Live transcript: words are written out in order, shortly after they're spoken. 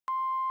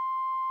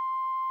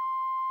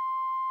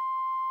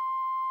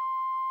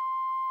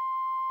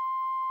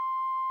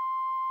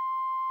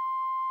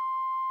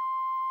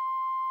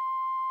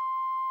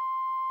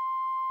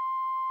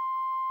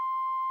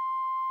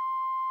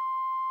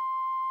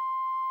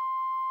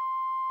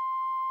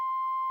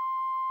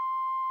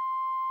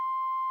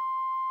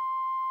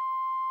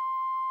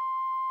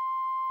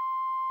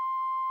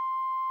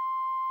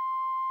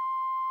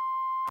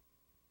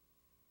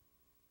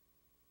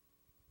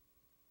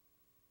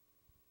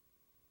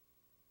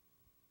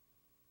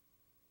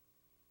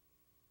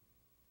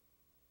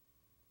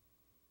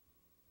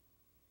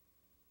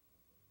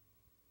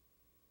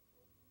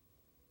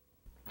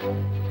Hi,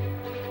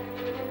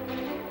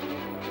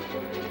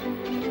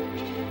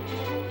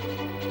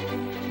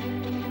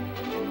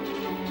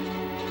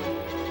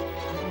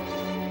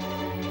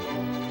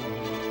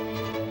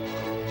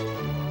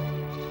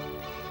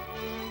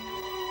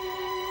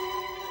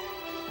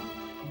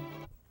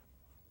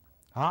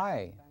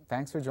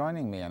 thanks for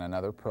joining me on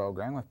another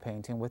program of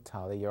Painting with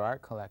Tali, your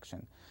art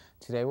collection.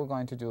 Today we're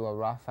going to do a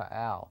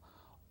Rafael,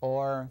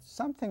 or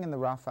something in the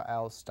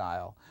Rafael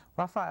style.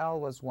 Rafael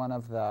was one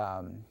of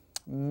the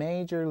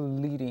major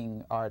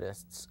leading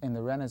artists in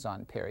the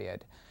Renaissance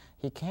period.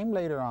 He came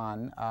later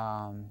on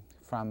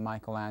from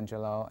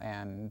Michelangelo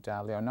and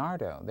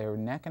Leonardo. They were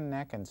neck and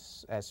neck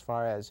as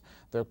far as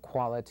their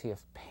quality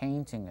of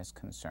painting is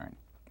concerned.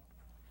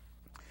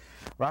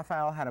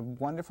 Rafael had a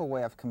wonderful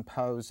way of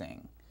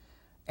composing.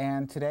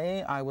 And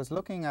today I was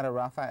looking at a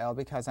Rafael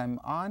because I'm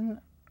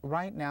on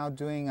right now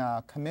doing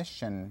a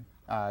commission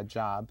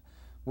job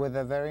with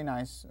a very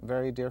nice,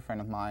 very dear friend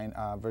of mine,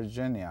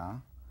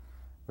 Virginia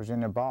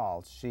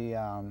Ball. She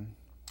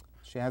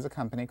has a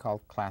company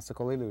called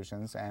Classical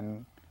Illusions,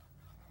 and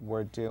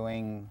we're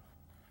doing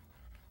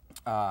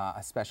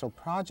a special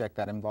project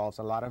that involves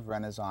a lot of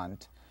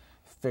Renaissance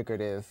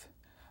figurative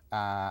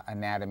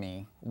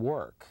anatomy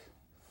work.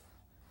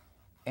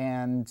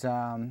 And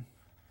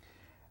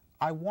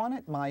I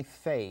wanted my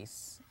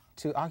face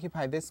to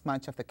occupy this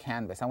much of the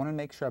canvas. I want to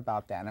make sure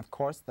about that. And of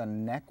course, the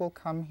neck will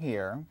come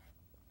here.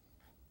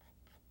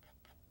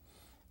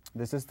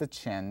 This is the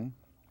chin.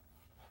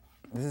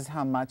 This is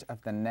how much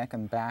of the neck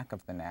and back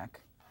of the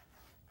neck.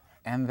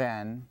 And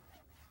then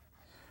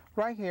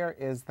right here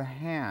is the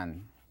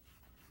hand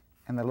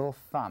and the little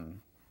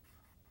thumb.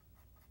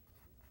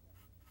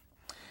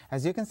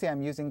 As you can see,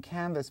 I'm using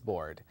canvas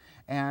board,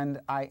 and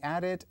I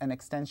added an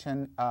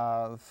extension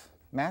of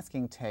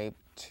masking tape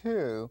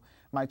to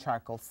my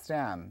charcoal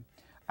stem.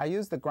 I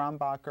use the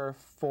Grombacher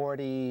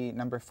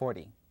number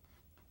 40.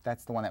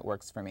 That's the one that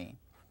works for me.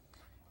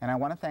 And I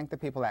want to thank the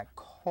people at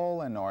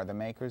Kohlenor, the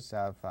makers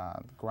of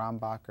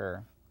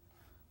Grombacher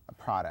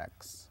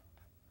products,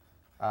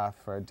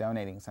 for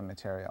donating some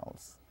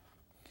materials.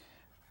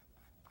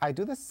 I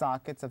do the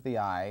sockets of the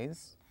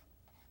eyes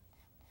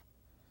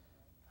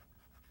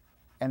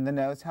and the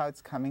nose, how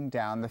it's coming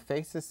down. The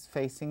face is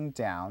facing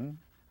down.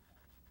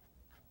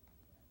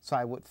 So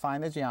I would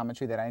find the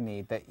geometry that I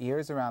need, the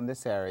ears around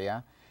this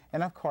area,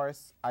 and of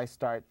course I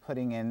start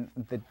putting in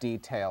the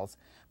details.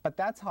 But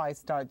that's how I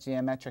start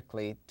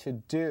geometrically to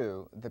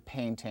do the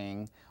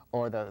painting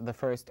or the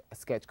first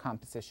sketch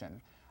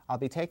composition. I'll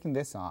be taking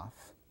this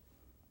off.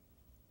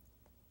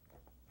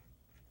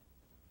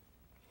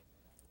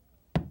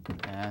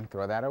 And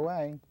throw that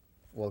away.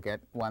 We'll get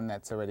one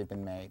that's already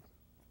been made.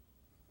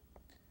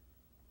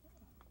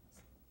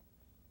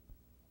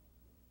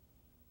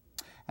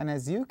 And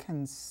as you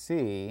can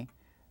see,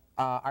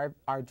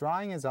 our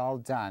drawing is all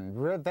done.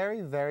 We're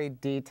very, very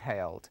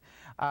detailed.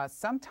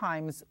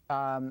 Sometimes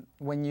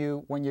when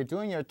you're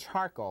doing your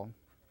charcoal,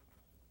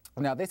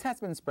 now this has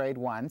been sprayed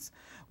once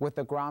with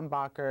the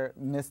Grombacher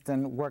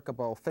Miston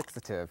workable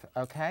fixative,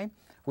 okay?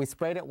 We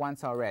sprayed it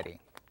once already.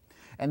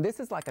 And this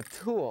is like a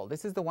tool.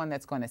 This is the one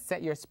that's going to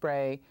set your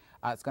spray,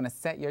 it's going to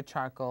set your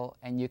charcoal,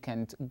 and you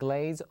can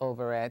glaze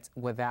over it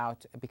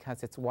without,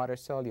 because it's water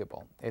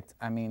soluble. It's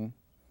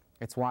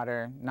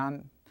water,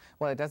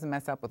 well, it doesn't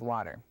mess up with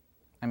water.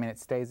 I mean, it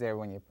stays there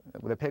when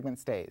the pigment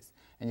stays,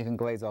 and you can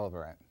glaze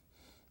over it.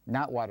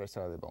 Not water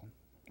soluble.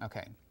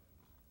 Okay.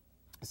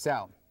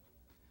 So,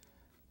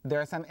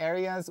 there are some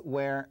areas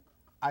where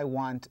I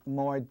want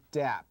more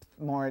depth,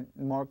 more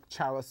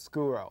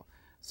chiaroscuro.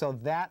 So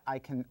that I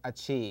can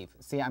achieve.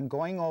 See, I'm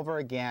going over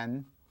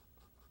again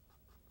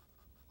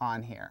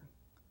on here.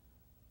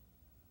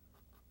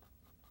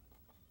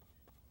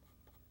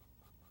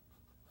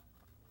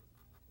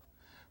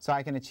 So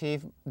I can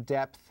achieve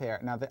depth here.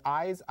 Now the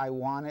eyes, I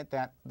wanted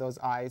those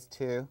eyes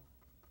to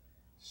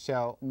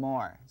show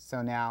more.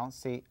 So now,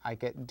 see, I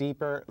get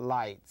deeper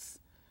lights.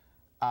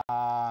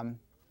 I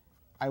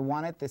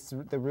wanted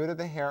the root of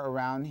the hair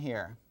around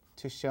here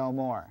to show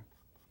more.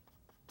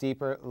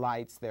 Deeper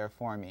lights there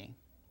for me.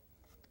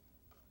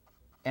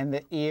 And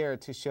the ear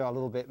to show a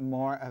little bit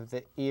more of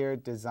the ear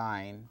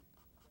design.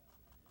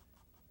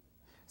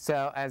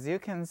 So as you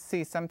can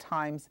see,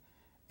 sometimes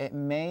it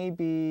may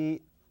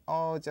be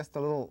just a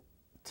little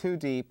too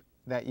deep,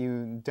 that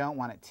you don't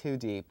want it too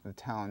deep, the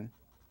tone.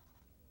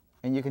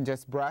 And you can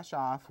just brush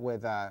off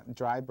with a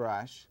dry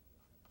brush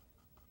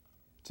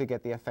to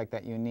get the effect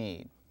that you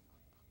need.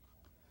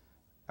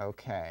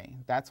 Okay,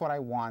 that's what I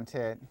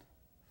wanted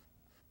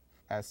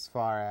as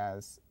far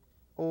as,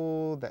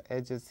 the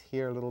edges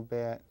here a little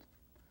bit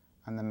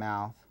on the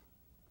mouth.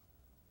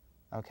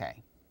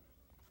 Okay,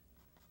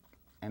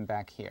 and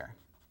back here.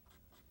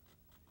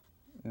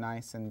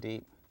 Nice and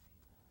deep.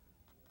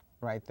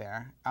 Right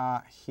there,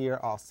 here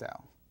also.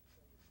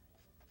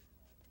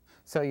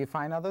 So you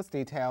find all those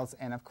details,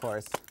 and of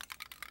course,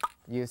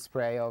 you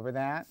spray over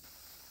that.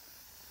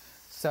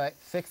 So it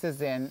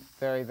fixes in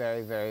very,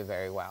 very, very,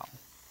 very well.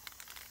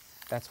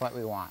 That's what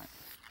we want.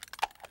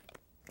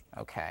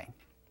 Okay.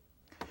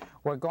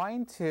 we're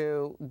going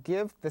to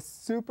give the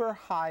super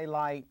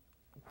highlight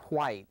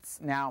whites.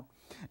 Now,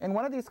 in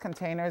one of these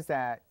containers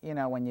that, you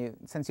know,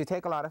 since you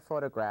take a lot of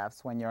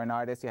photographs, when you're an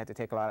artist, you have to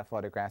take a lot of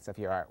photographs of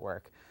your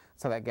artwork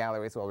so that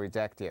galleries will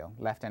reject you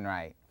left and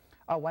right.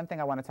 Oh, one thing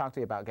I want to talk to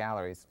you about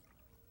galleries.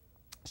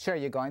 Sure,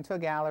 you go into a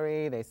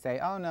gallery, they say,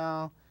 oh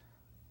no,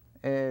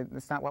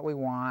 it's not what we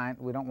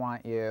want, we don't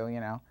want you, you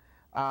know.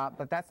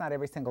 But that's not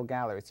every single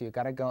gallery, so you've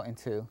got to go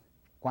into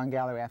one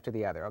gallery after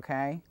the other,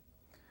 okay?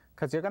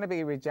 Because you're going to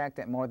be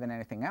rejected more than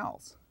anything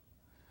else.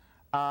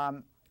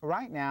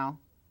 Right now,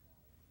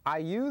 I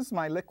use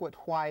my liquid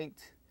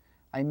white.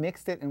 I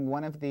mixed it in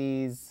one of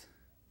these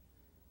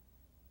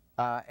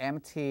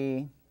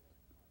empty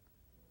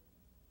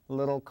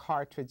little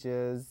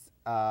cartridges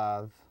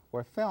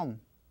where film,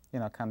 you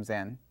know, comes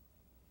in.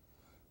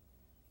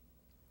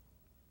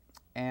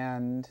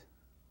 And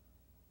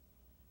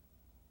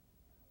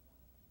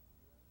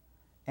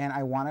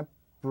I want to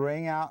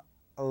bring out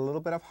a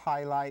little bit of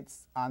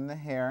highlights on the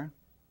hair.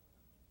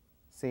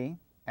 See?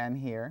 And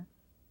here.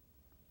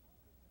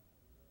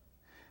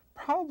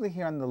 Probably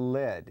here on the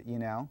lid, you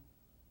know.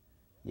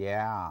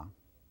 Yeah.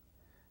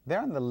 There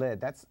on the lid,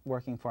 that's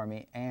working for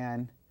me.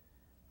 And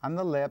on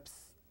the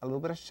lips, a little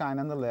bit of shine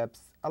on the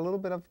lips, a little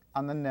bit of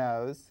on the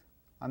nose,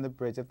 on the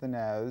bridge of the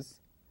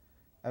nose.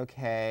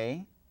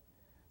 Okay.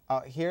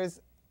 Oh,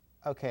 here's,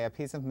 okay, a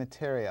piece of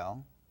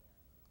material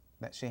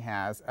that she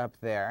has up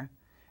there.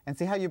 And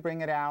see how you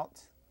bring it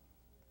out?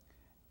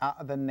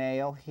 The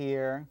nail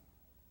here.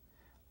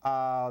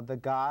 The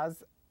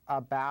gauze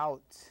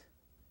about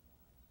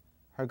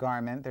her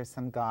garment. There's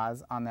some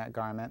gauze on that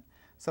garment.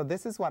 So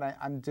this is what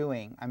I'm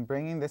doing. I'm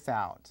bringing this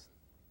out.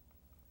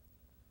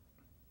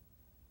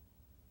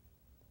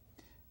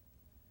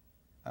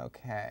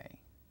 Okay.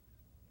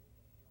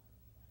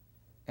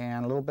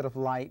 And a little bit of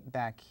light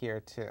back here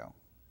too.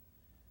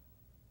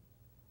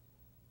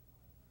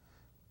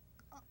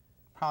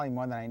 Probably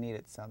more than I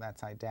needed, so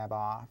that's I dab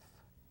off.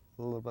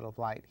 A little bit of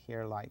light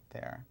here, light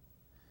there.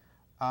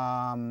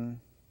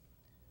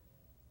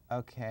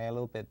 Okay, a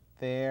little bit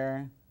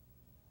there.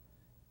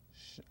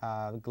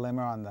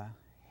 Glimmer on the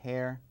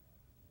hair.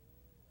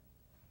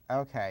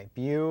 Okay,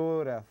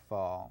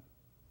 beautiful.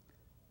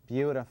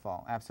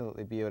 Beautiful,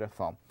 absolutely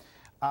beautiful.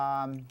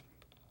 While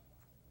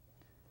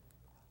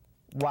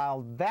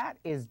that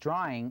is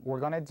drying, we're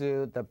going to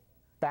do the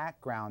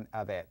background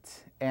of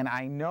it. And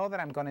I know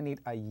that I'm going to need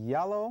a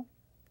yellow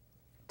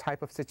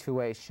type of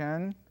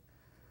situation.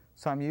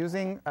 So I'm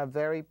using a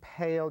very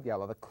pale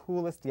yellow, the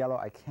coolest yellow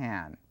I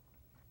can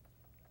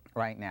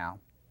right now.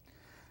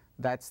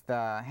 That's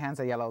the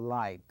Hansa Yellow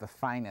Light, the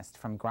finest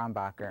from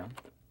Grombacher.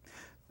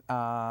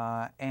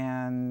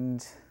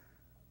 And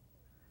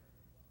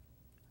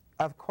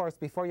of course,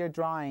 before you're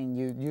drawing,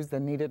 you use the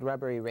kneaded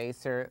rubber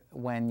eraser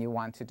when you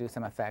want to do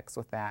some effects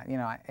with that. You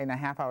know, in a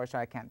half-hour show,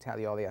 I can't tell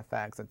you all the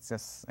effects. It's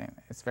just,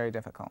 it's very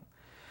difficult.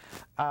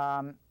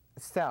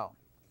 So,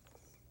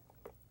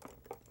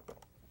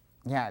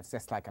 yeah, it's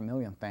just like a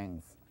million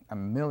things. A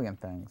million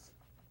things.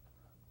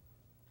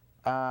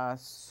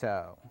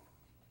 So,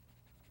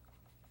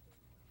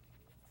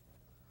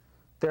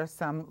 there's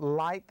some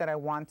light that I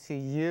want to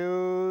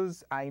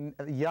use.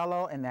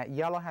 Yellow, and that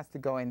yellow has to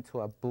go into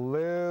a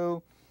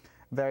blue.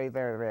 Very,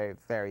 very, very,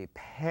 very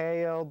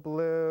pale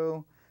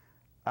blue.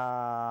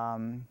 How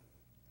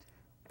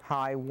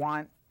I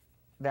want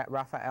that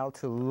Rafael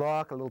to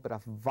look, a little bit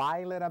of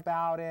violet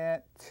about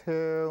it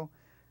too,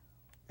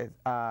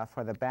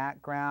 for the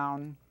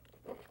background.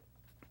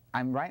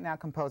 I'm right now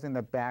composing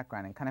the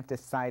background and kind of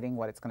deciding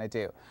what it's going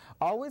to do.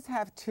 Always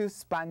have two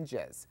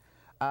sponges.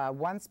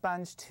 One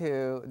sponge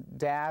to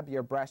dab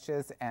your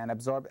brushes and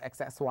absorb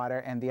excess water,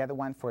 and the other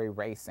one for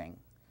erasing.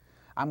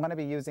 I'm going to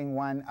be using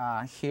one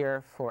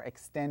here for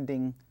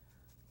extending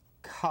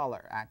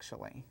color,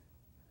 actually.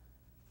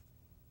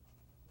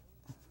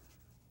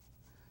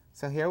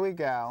 So here we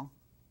go.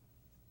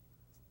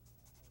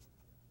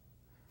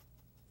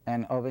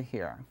 And over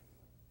here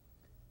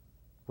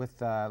with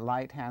the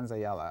light Hansa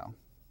yellow.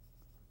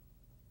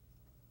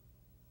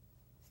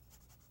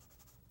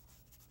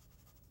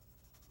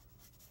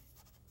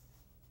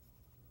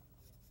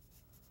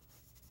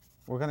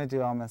 We're going to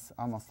do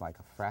almost like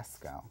a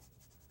fresco.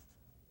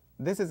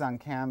 This is on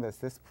canvas.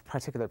 This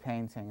particular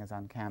painting is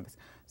on canvas.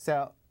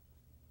 So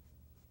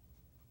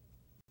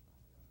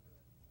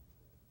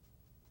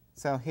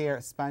here,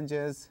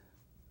 sponges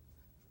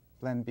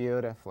blend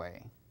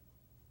beautifully.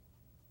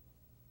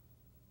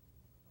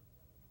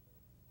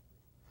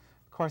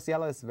 Of course,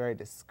 yellow is very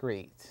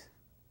discreet.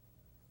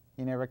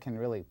 You never can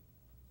really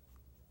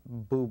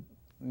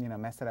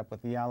mess it up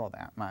with yellow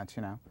that much,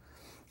 you know.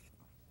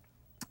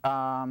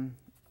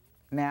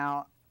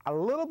 Now, a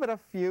little bit of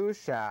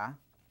fuchsia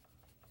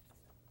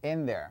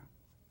in there.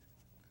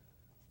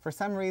 For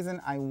some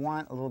reason, I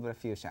want a little bit of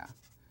fuchsia.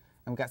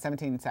 And we've got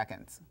 17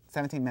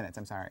 minutes,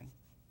 I'm sorry.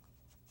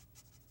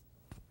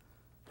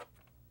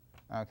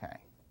 Okay.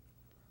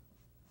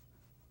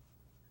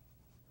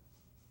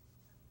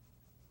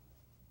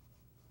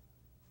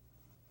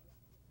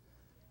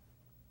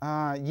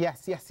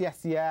 Yes, yes, yes,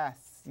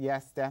 yes.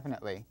 yes,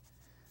 definitely.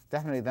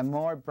 Definitely, the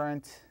more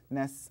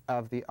burntness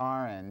of the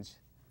orange.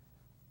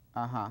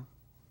 Uh-huh.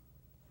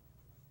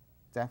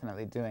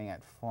 Definitely doing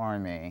it for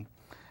me.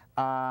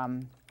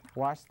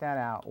 Wash that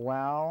out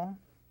well.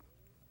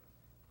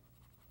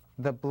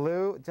 The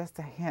blue, just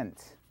a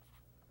hint.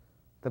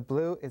 The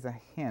blue is a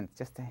hint,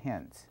 just a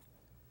hint.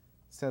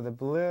 So the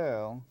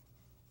blue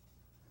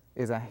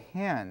is a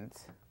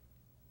hint.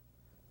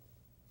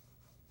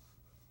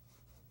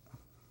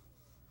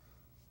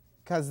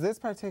 Because this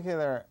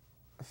particular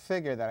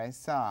figure that I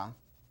saw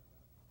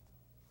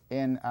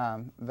in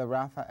the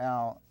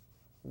Raphael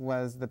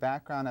was, the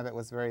background of it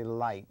was very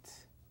light.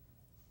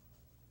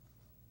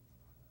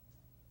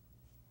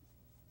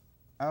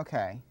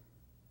 Okay.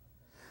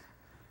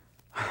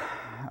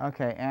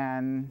 Okay,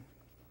 and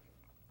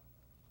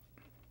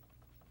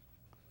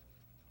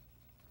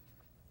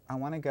I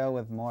want to go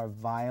with more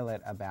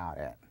violet about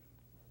it.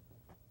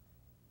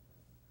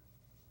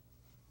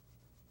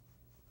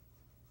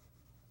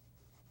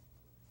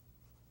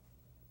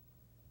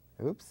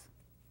 Oops.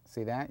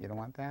 See that? You don't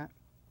want that?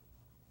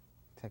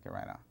 Take it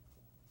right off.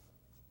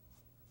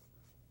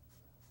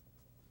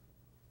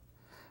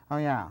 Oh,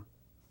 yeah.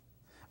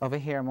 Over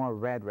here, more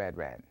red, red,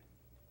 red.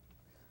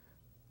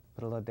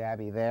 Put a little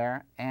dabby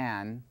there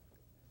and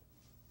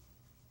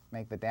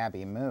make the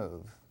dabby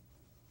move.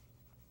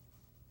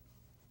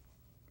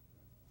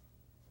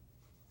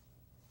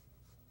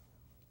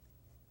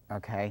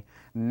 Okay,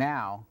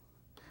 now,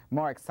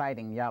 more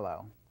exciting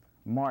yellow.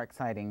 More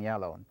exciting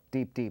yellow.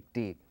 Deep, deep,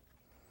 deep.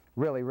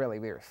 Really, really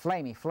weird.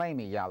 Flamey,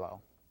 flamey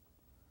yellow.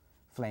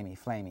 Flamey,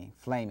 flamey,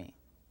 flamey.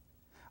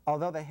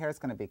 Although the hair is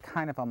going to be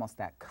kind of almost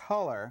that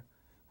color,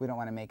 we don't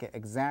want to make it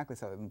exactly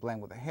so it can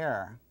blend with the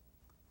hair.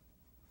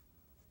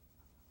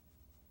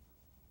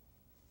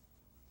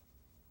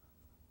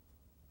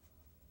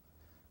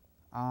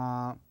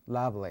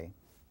 Lovely.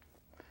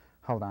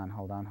 Hold on,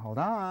 hold on, hold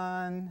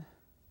on.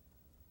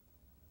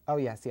 Oh,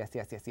 yes, yes,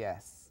 yes, yes,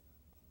 yes.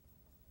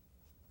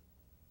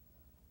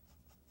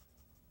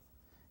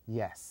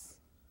 Yes.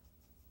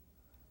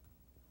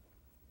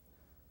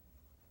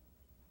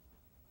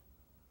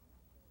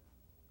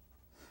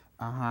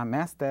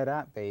 Mess that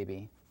up,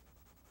 baby.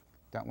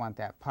 Don't want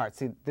that part.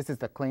 See, this is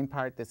the clean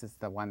part. This is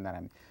the one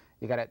that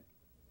you gotta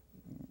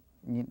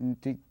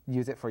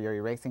use it for your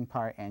erasing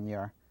part and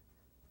your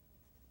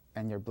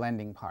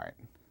blending part.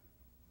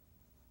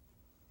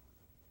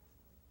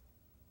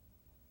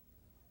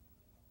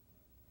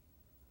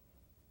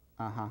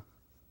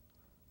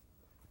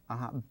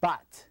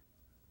 But,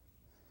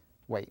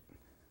 wait.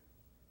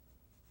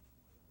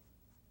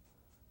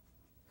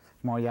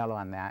 More yellow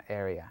on that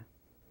area.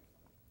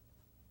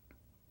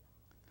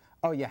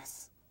 Oh,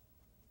 yes.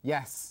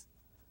 Yes.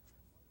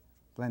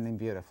 Blending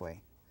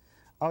beautifully.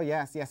 Oh,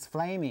 yes, yes,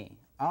 flamey.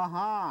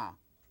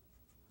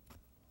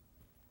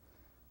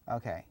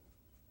 Okay.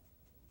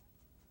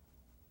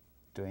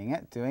 Doing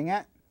it, doing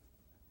it.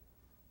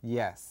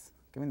 Yes,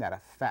 giving that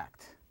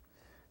effect.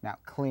 Now,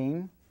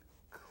 clean,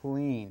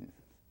 clean.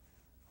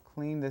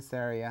 Clean this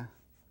area.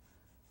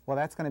 Well,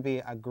 that's going to be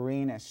a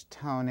greenish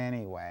tone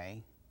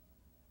anyway.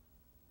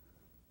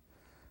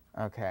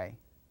 Okay.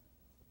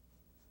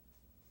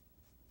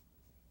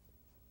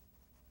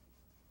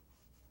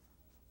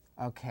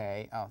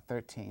 Okay, oh,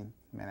 13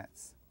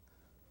 minutes.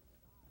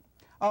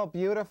 Oh,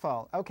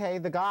 beautiful. Okay,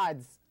 the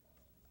gods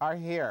are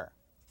here.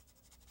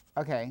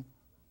 Okay.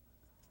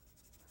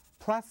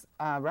 Plus,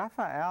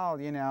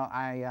 Raphael, you know,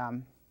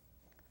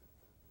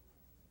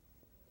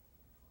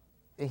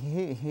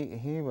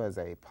 he was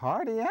a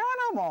party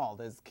animal,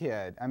 this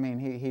kid. I mean,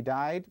 he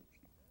died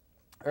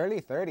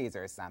early 30s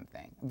or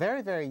something.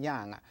 Very, very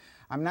young.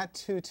 I'm not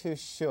too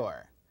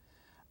sure.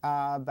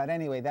 But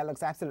anyway, that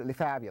looks absolutely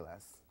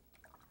fabulous.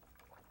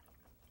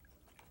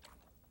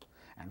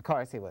 And of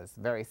course, he was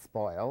very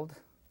spoiled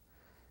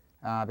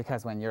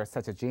because when you're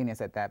such a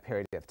genius at that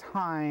period of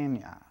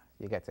time,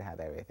 you get to have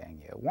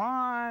everything you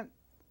want.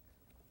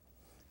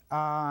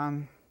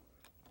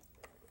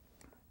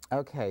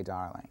 Okay,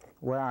 darling.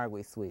 Where are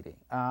we, sweetie?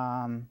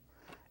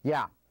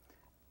 Yeah.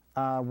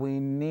 We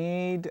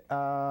need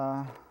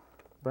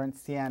burnt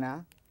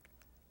sienna.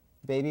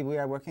 Baby, we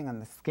are working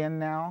on the skin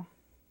now.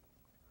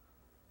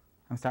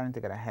 I'm starting to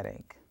get a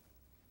headache.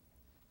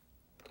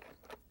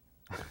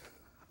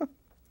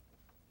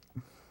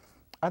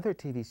 Other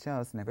TV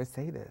shows never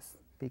say this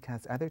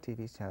because other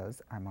TV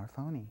shows are more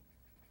phony.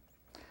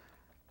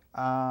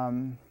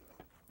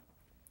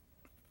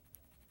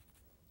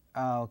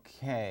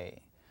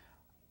 Okay.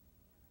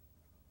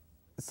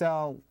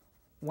 So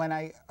when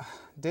I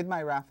did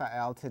my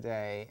Raphael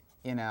today,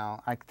 you know,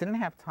 I didn't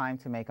have time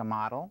to make a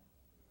model.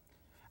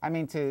 I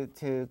mean, to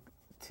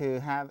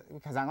have,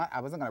 because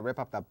I wasn't going to rip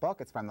up the book.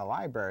 It's from the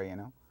library, you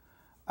know,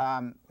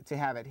 to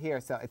have it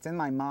here. So it's in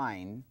my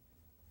mind.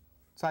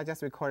 So I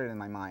just recorded in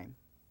my mind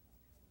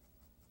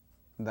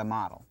the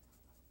model.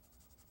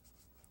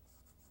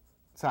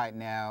 So I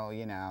know,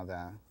 you know,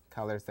 the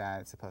colors that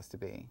it's supposed to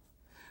be.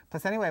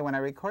 Plus, anyway, when I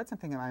record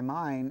something in my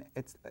mind,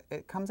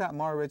 it comes out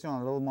more original,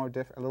 and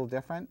a little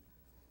different,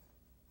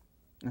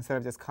 instead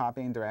of just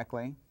copying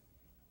directly.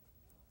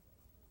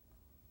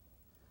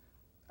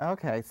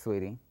 Okay,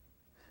 sweetie.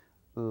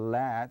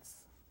 I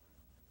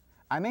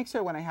make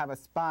sure when I have a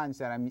sponge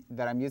that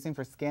I'm using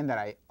for skin that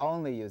I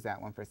only use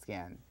that one for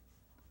skin.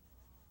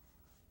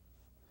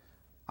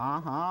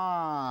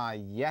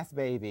 Yes,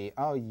 baby.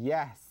 Oh,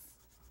 yes.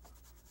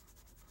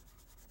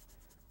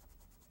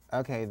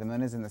 Okay, the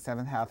moon is in the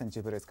 7th house and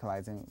Jupiter is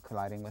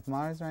colliding with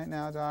Mars right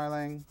now,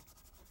 darling.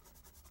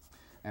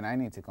 And I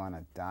need to go on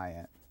a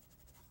diet.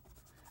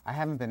 I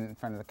haven't been in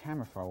front of the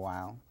camera for a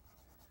while.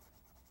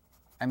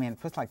 I mean, it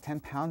puts like 10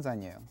 pounds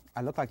on you.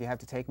 I look like you have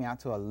to take me out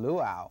to a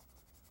luau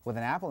with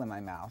an apple in my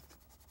mouth.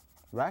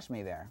 Rush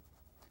me there,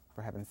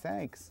 for heaven's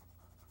sakes.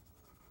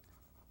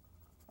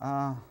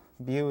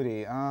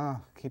 Beauty,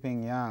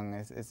 keeping young,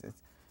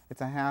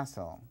 it's a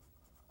hassle.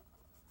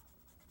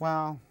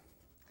 Well,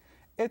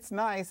 it's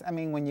nice. I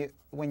mean,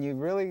 when you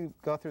really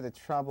go through the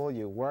trouble,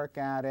 you work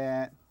at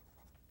it,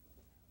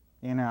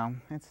 you know,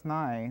 it's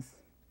nice.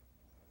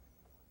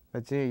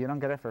 But gee, you don't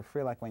get it for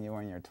free like when you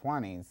were in your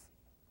 20s.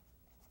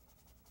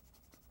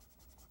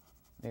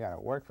 You gotta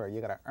work for it.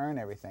 You gotta earn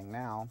everything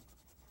now.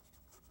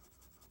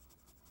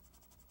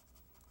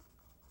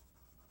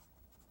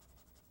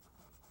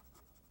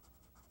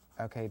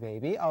 Okay,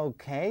 baby.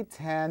 Okay,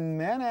 10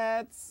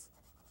 minutes.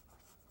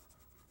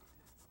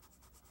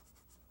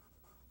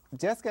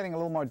 Just getting a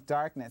little more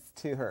darkness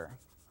to her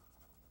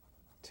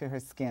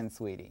skin,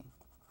 sweetie.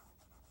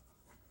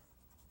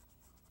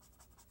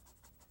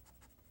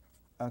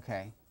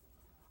 Okay.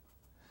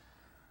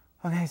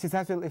 Okay, she's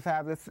absolutely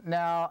fabulous.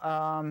 Now,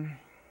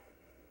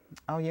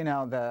 oh, you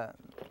know,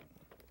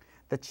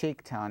 the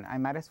cheek tone, I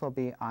might as well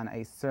be on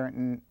a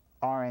certain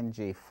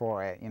orangey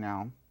for it, you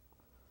know,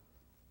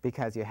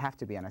 because you have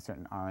to be on a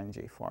certain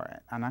orangey for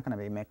it. I'm not going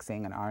to be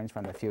mixing an orange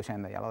from the fuchsia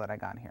and the yellow that I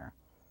got here.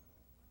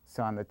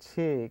 So on the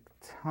cheek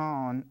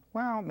tone,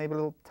 well, maybe a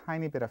little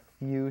tiny bit of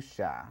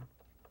fuchsia.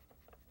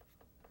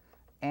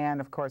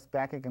 And, of course,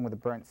 back again with the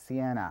burnt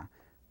sienna.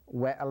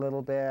 Wet a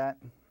little bit.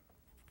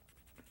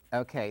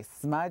 Okay,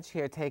 smudge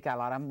here, take a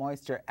lot of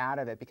moisture out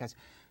of it because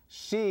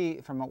she,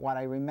 from what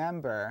I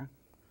remember,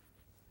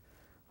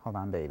 hold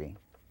on, baby.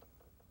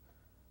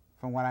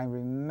 From what I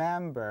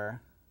remember,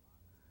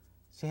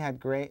 she had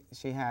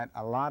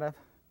a lot of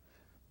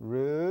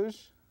rouge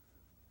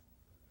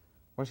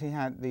where she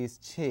had these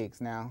cheeks.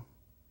 Now,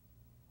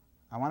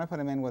 I want to put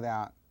them in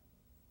without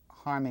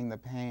harming the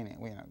painting,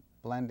 you know,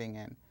 blending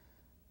in.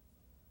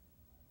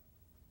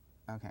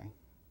 Okay.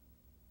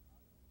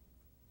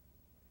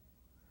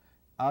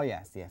 Oh,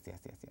 yes, yes, yes,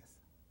 yes, yes.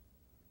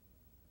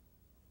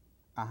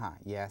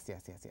 Yes,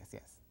 yes, yes, yes,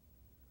 yes.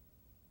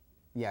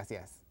 Yes,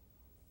 yes.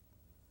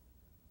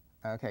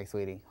 Okay,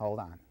 sweetie, hold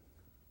on.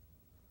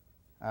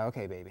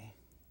 Okay, baby.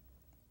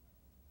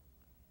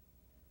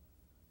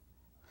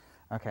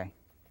 Okay.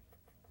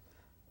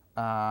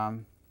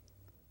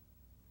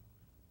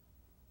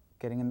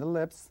 Getting in the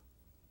lips.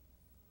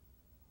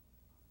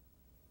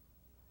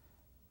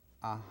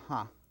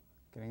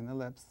 Getting in the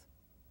lips.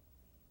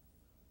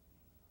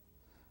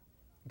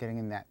 Getting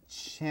in that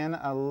chin,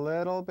 a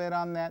little bit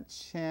on that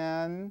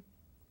chin.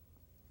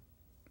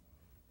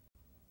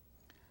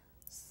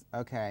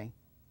 Okay.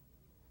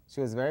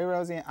 She was very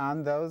rosy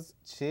on those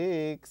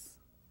cheeks.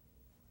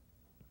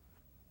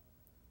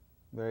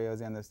 Very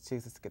rosy on those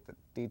cheeks. Let's get the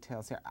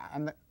details here.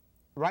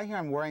 Right here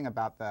I'm worrying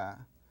about the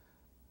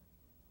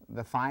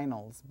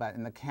finals, but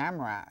in the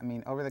camera, I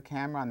mean, over the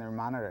camera on the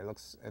monitor, it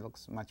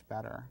looks much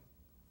better.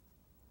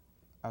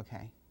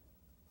 Okay.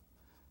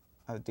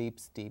 Oh,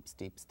 deeps, deeps,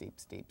 deeps,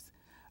 deeps, deeps.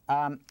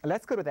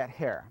 Let's go to that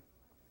hair.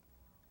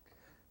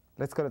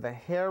 Let's go to the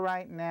hair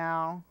right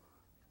now.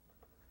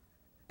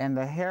 And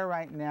the hair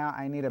right now,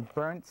 I need a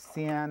burnt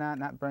sienna,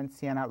 not burnt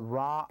sienna,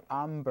 raw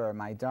umber,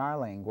 my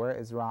darling. Where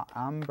is raw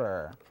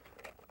umber?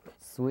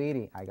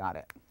 Sweetie, I got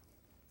it.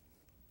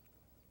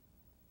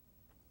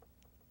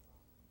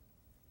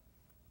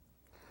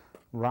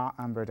 Raw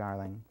umber,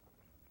 darling.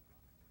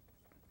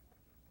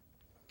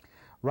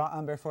 Raw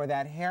umber for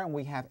that hair, and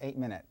we have 8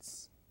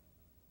 minutes.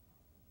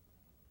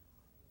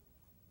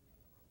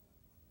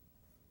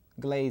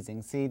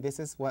 Glazing. See, this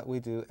is what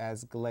we do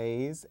as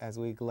glaze, as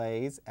we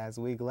glaze, as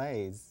we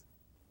glaze.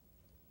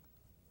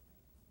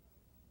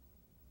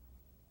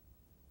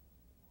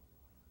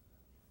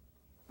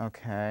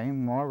 Okay,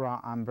 more raw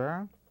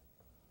umber.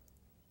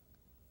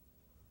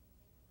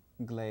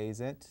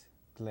 Glaze it,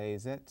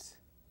 glaze it.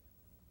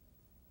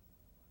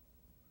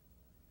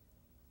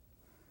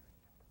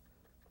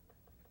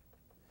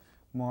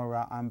 More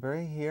raw umber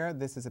here.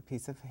 This is a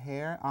piece of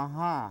hair.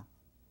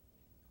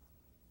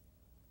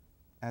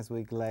 As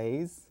we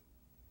glaze,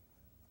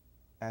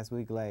 as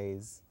we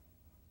glaze.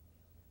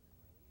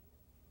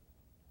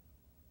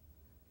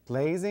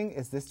 Glazing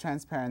is this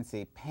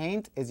transparency.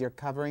 Paint is you're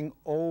covering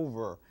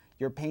over.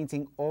 You're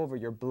painting over.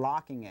 You're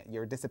blocking it.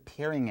 You're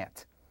disappearing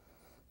it.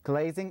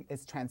 Glazing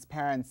is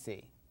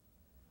transparency.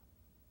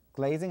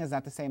 Glazing is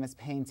not the same as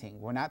painting.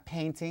 We're not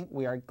painting.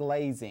 We are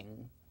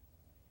glazing.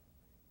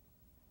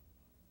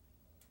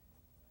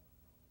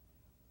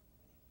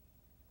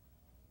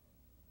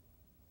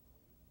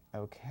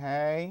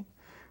 Okay,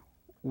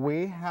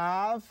 we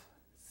have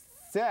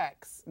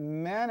 6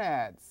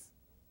 minutes.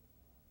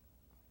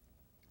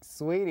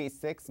 Sweetie,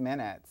 6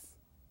 minutes.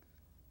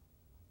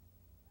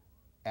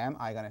 Am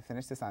I going to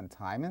finish this on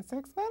time in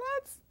 6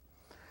 minutes?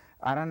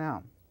 I don't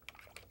know.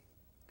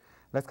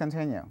 Let's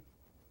continue.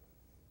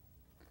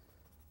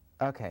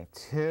 Okay,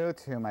 too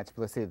much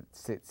blue. See,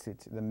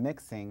 the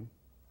mixing.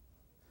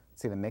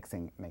 See, the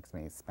mixing makes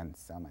me spend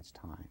so much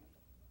time.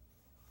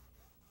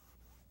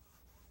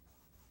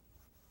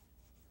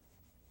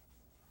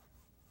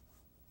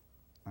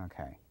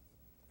 Okay.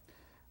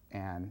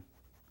 And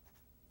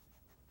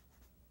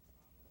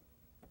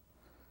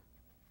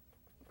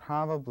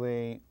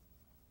probably,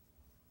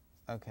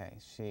 okay,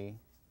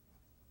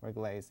 we're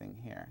glazing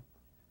here.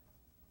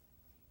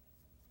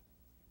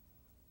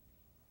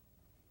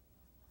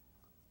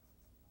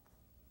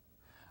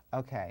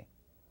 Okay.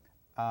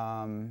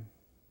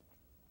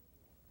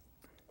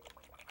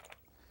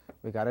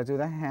 We got to do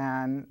the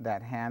hand.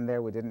 That hand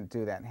there, we didn't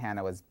do that hand.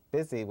 I was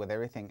busy with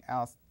everything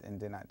else and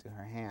did not do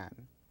her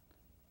hand.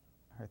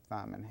 Her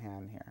thumb and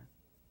hand here.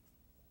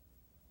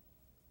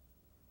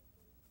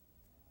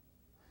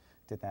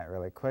 Did that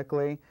really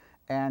quickly.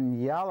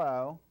 And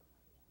yellow,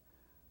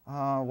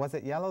 was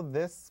it yellow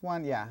this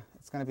one? Yeah,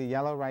 it's going to be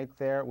yellow right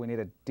there. We need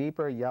a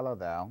deeper yellow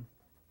though.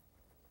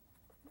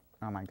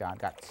 Oh my God,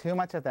 got too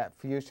much of that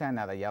fuchsia.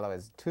 Now the yellow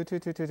is too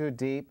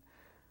deep.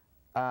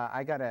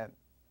 I got to,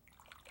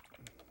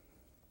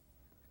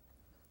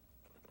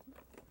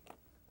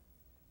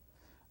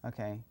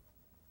 okay.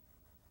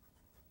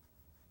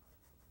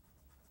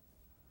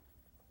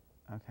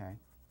 Okay.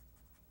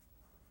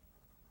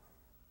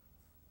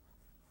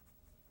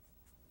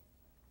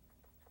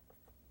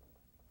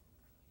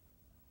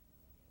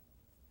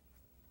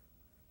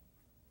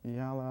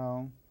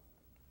 Yellow.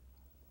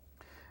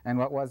 And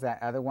what was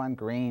that other one?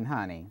 Green,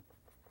 honey.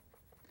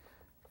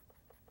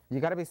 You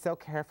got to be so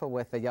careful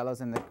with the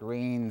yellows and the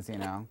greens, you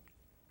know.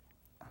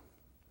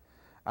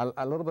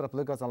 A little bit of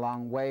blue goes a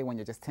long way when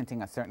you're just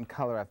tinting a certain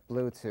color of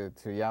blue to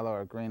yellow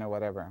or green or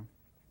whatever.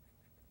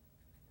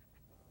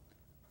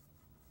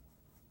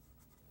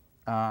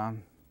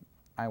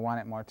 I want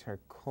it more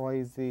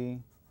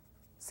turquoisey.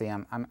 See,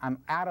 I'm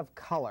out of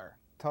color,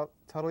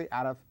 totally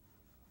out of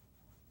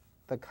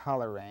the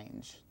color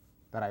range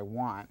that I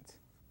want.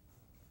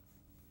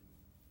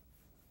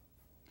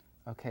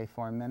 Okay,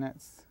 4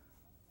 minutes.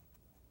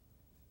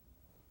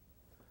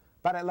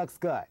 But it looks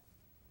good.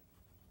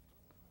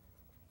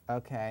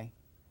 Okay.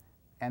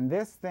 And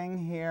this thing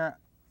here,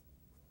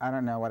 I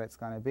don't know what it's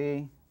going to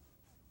be.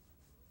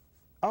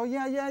 Oh,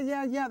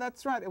 yeah,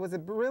 that's right. It was a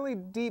really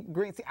deep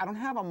green. See, I don't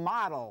have a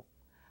model.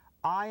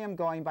 I am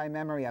going by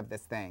memory of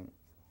this thing.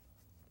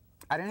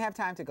 I didn't have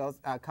time to go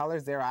color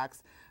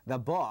Xerox the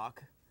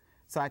book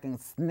so I can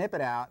snip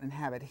it out and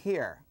have it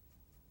here.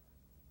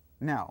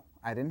 No,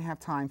 I didn't have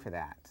time for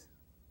that.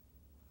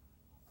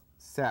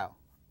 So,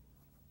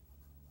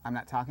 I'm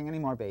not talking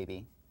anymore,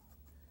 baby.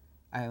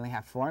 I only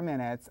have 4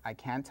 minutes. I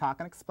can't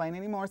talk and explain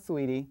anymore,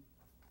 sweetie.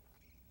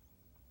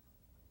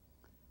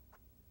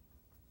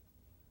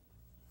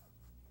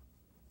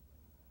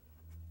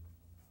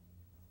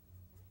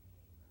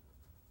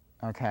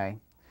 Okay.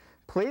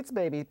 Pleats,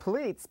 baby,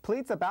 pleats.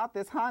 Pleats about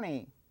this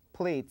honey.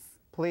 Pleats,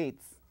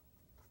 pleats,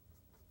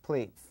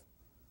 pleats.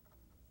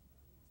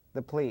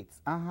 The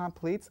pleats.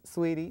 Pleats,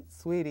 sweetie,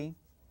 sweetie.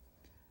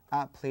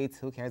 Pleats,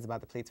 who cares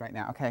about the pleats right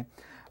now? Okay.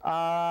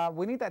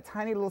 We need that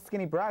tiny little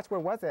skinny brush. Where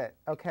was it?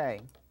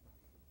 Okay.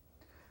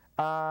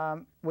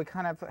 We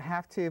kind of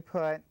have to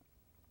put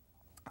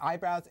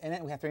eyebrows in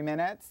it. We have 3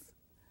 minutes.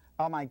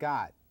 Oh my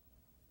God.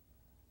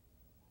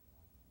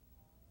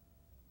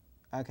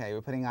 Okay,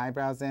 we're putting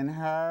eyebrows in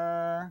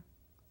her.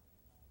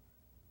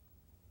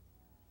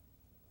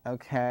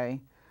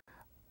 Okay.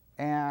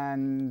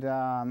 And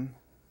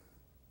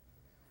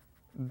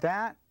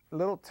that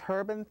little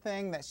turban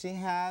thing that she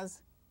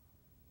has,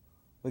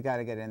 we got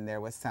to get in there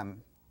with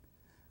some,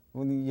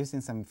 we're using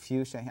some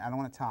fuchsia. I don't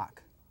want to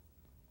talk.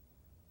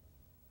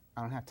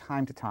 I don't have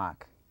time to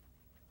talk.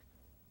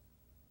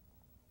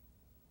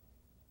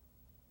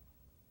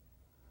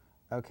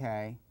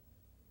 Okay.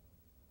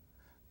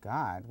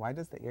 God, why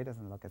does the ear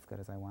doesn't look as good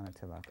as I want it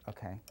to look?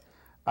 Okay.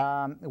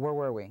 Where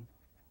were we?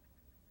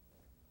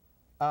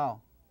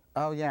 Oh,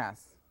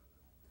 yes.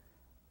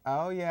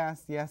 Oh,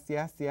 yes.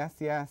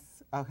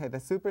 Okay, the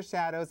super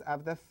shadows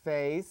of the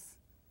face.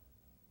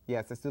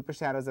 Yes, the super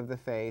shadows of the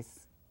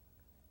face.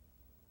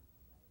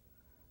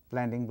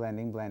 Blending,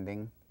 blending,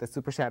 blending. The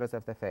super shadows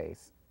of the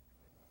face.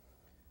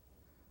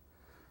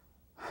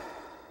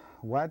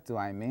 What do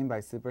I mean by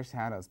super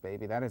shadows,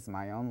 baby? That is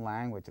my own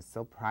language. It's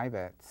so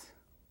private.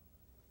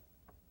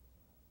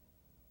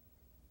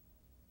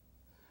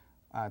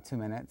 2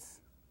 minutes.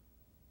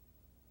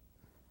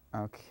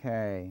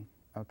 Okay,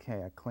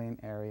 a clean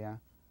area.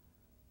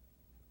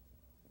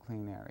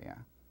 Clean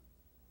area.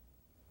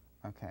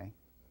 Okay.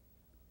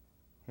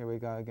 Here we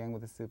go again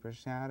with the super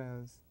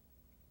shadows.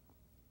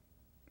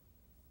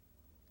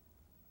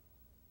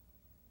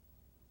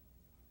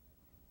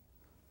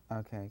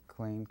 Okay,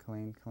 clean,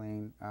 clean,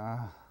 clean.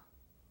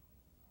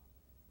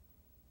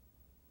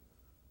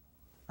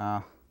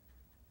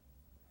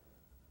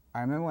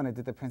 I remember when I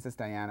did the Princess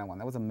Diana one.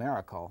 That was a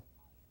miracle.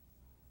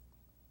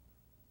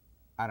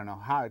 I don't know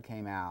how it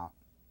came out.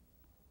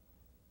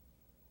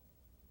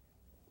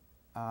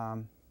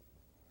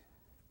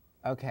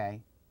 Okay.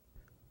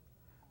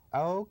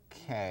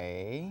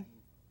 Okay.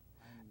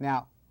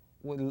 Now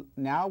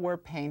we're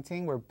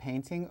painting. We're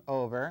painting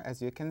over,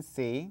 as you can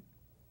see.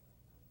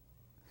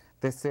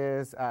 This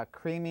is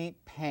creamy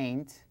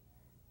paint.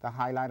 The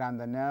highlight on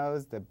the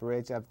nose, the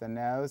bridge of the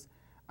nose.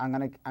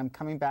 I'm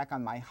coming back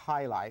on my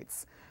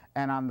highlights,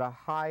 and on the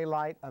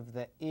highlight of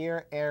the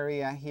ear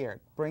area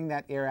here. Bring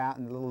that ear out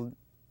and the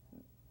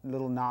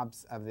little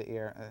knobs of the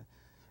ear,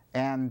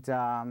 and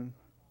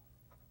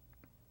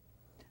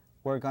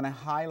we're going to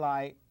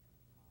highlight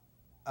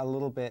a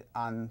little bit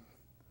on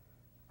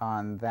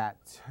that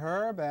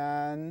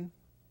turban,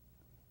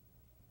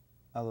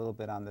 a little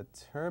bit on the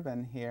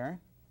turban here,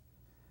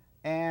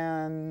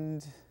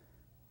 and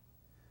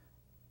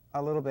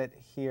a little bit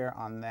here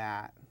on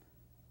that.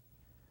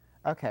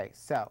 Okay,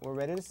 so we're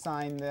ready to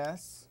sign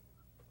this.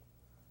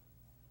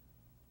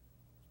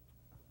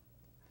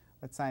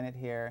 Let's sign it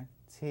here.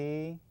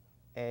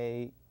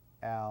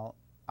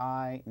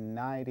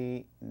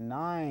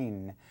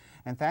 TALI99.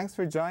 And thanks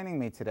for joining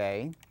me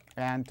today.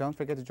 And don't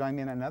forget to join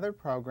me in another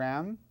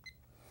program,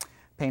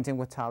 Painting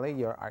with Tali,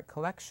 Your Art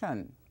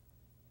Collection.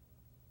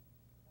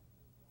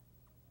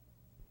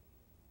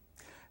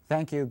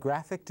 Thank you,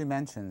 Graphic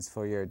Dimensions,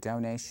 for your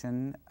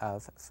donation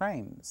of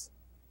frames.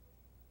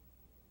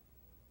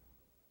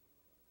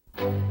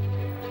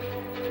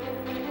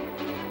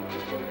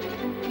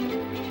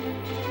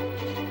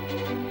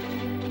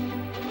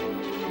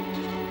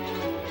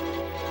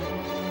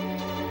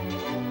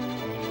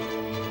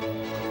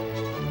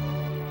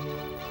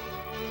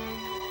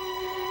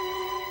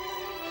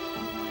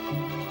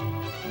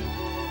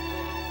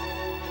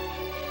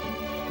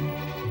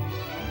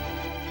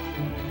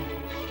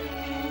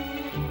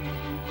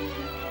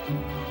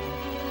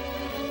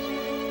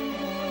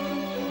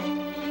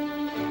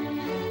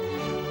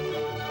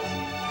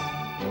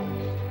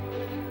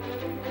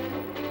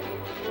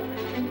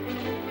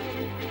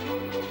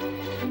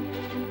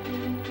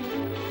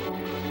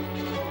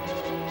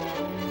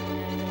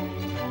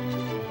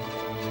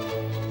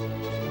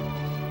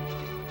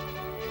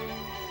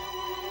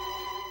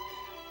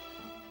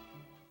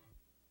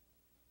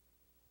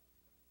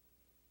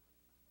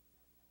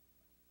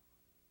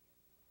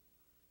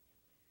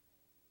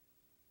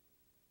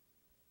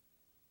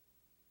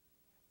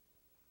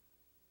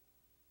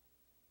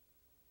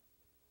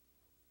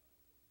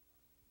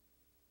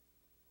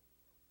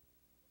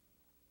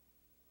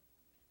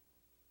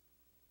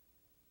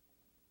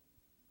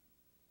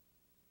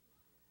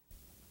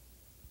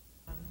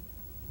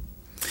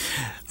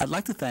 I'd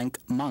like to thank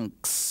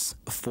monks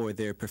for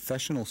their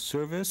professional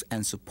service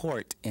and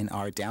support in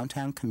our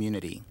downtown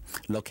community,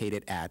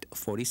 located at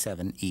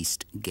 47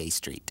 East Gay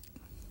Street.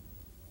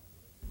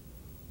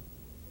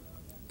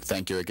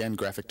 Thank you again,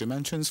 Graphic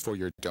Dimensions, for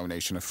your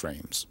donation of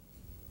frames.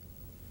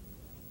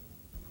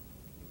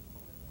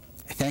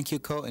 Thank you,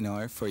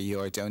 Koh-i-Noor, for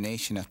your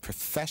donation of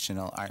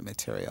professional art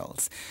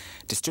materials,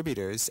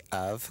 distributors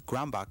of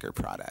Grombacher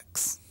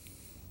products.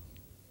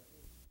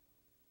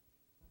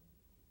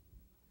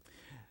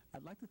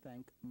 I'd like to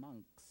thank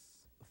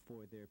monks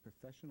for their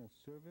professional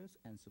service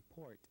and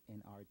support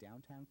in our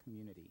downtown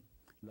community,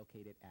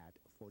 located at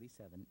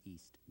 47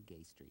 East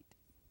Gay Street.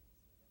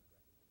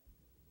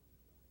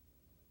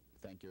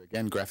 Thank you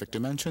again, Graphic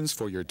Dimensions,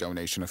 for your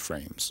donation of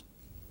frames.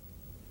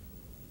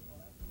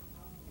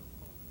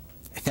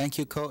 Thank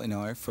you,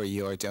 Koh-i-Noor, for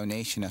your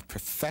donation of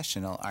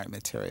professional art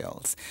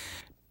materials.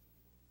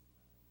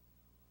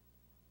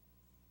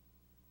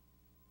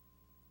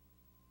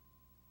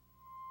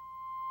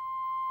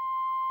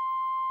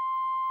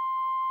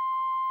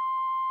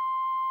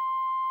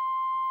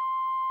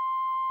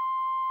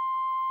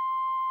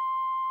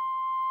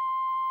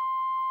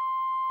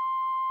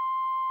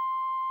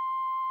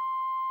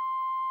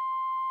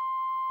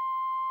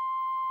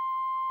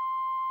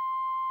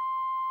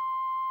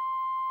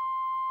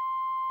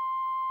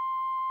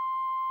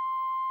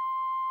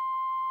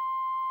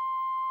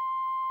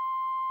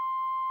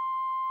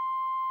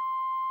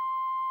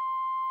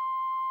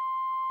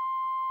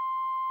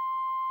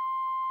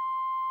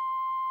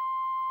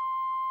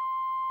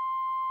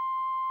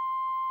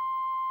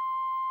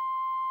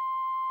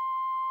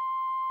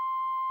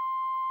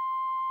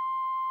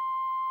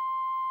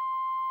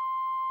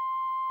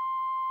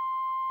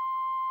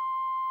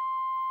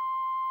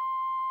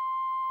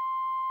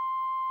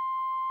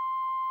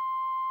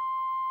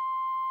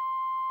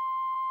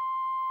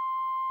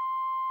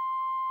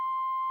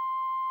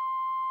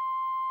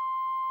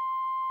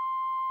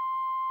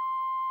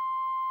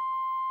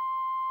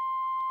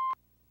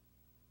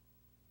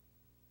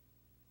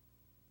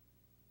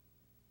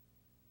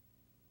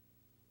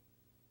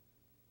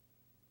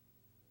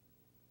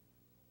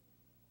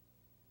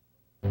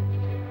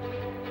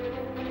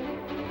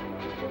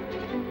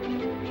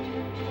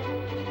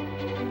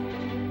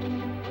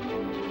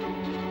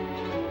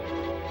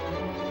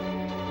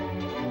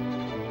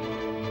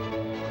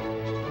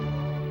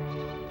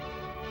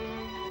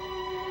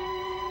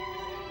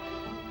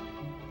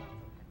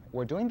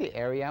 we're doing the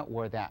area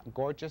where that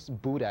gorgeous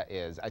Buddha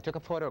is. I took a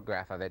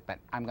photograph of it, but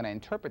I'm going to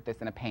interpret this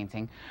in a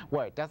painting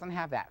where it doesn't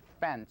have that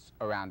fence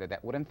around it,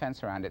 that wooden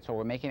fence around it. So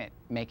we're making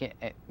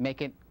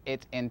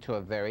it into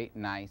a very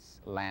nice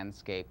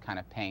landscape kind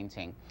of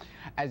painting.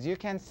 As you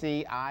can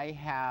see, I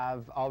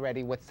have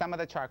already, with some of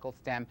the charcoal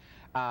stem,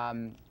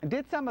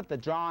 did some of the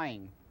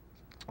drawing.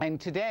 And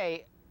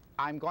today,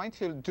 I'm going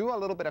to do a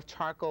little bit of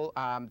charcoal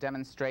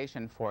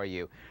demonstration for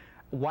you.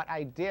 What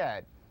I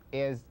did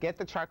is get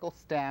the charcoal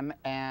stem,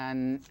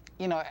 and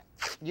you know,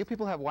 you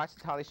people who have watched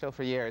the Tali show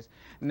for years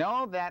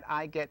know that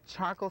I get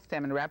charcoal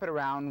stem and wrap it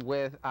around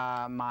with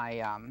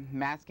my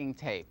masking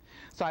tape.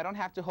 So I don't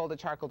have to hold the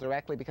charcoal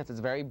directly because it's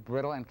very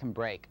brittle and can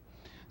break.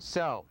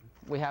 So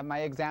we have my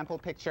example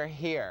picture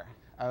here.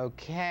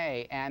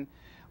 Okay, and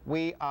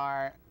we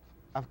are,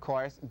 of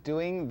course,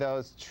 doing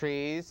those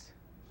trees.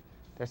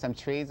 There's some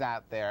trees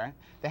out there.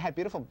 They had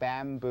beautiful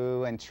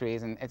bamboo and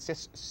trees, and it's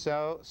just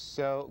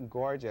so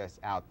gorgeous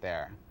out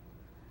there.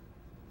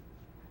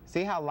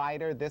 See how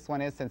lighter this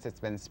one is since it's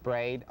been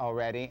sprayed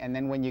already? And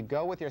then when you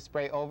go with your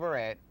spray over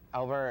it,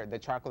 over the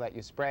charcoal that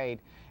you sprayed,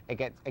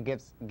 it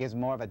gives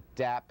more of a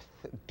depth,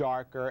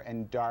 darker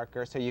and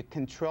darker. So you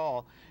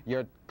control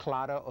your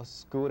claro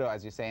oscuro,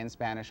 as you say in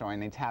Spanish, or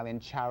in Italian,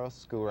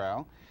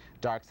 chiaroscuro.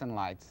 Darks and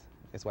lights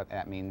is what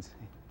that means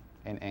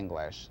in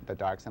English, the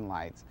darks and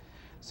lights.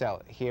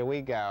 So here we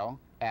go,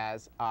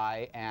 as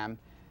I am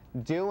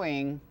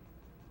doing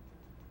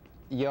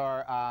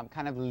your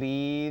kind of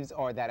leaves,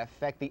 or that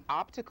effect, the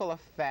optical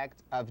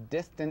effect of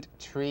distant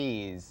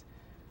trees.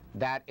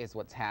 That is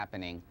what's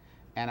happening.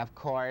 And of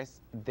course,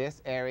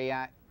 this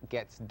area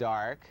gets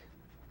dark.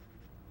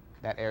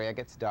 That area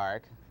gets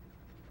dark,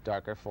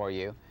 darker for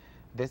you.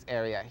 This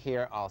area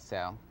here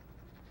also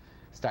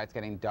starts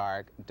getting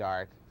dark,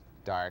 dark,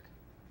 dark,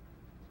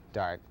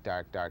 dark,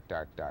 dark, dark,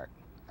 dark, dark.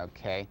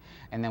 Okay,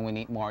 and then we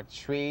need more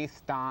tree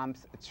stomps,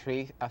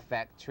 tree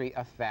effect, tree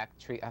effect,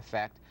 tree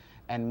effect,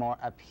 and more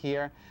up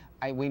here.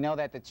 We know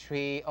that the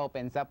tree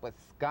opens up with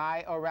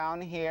sky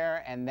around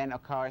here, and then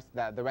of course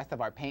the rest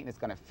of our paint is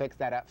going to fix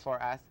that up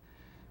for us.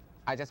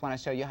 I just want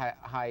to show you how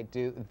I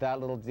do the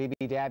little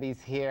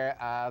dibby-dabbies here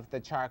of the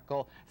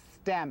charcoal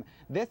stem.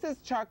 This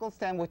is charcoal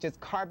stem, which is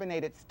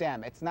carbonated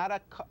stem. It's not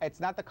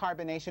the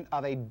carbonation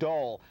of a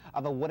dole,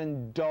 of a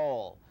wooden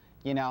dole,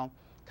 you know.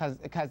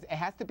 Because it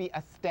has to be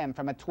a stem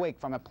from a twig,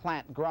 from a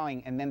plant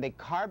growing, and then they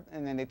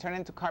turn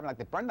into carbon, like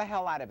they burn the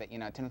hell out of it, you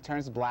know, until it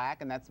turns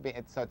black, and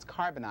so it's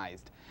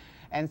carbonized.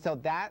 And so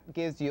that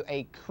gives you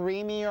a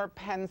creamier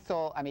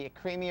pencil, a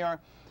creamier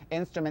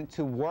instrument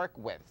to work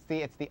with. See,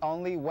 it's the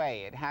only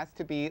way. It has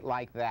to be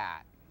like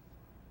that.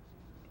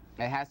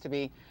 It has to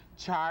be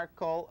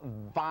charcoal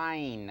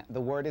vine.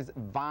 The word is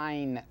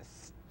vine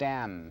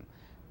stem,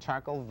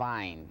 charcoal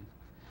vine.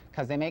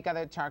 Because they make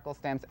other charcoal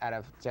stems out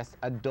of just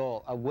a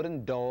dole, a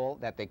wooden dole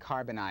that they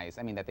carbonize.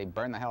 I mean, that they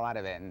burn the hell out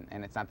of it,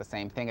 and it's not the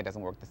same thing. It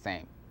doesn't work the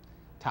same.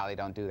 Tali,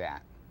 don't do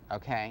that,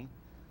 okay?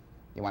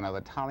 You want to know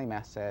the Tali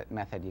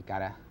method, you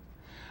gotta.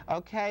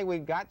 Okay,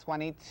 we've got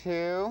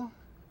 22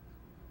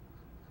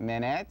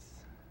 minutes.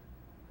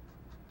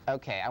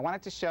 Okay, I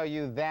wanted to show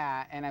you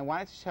that, and I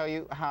wanted to show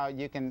you how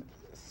you can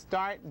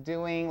start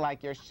doing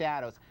like your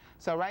shadows.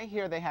 So right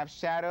here they have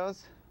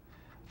shadows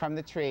from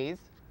the trees.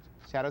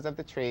 Shadows of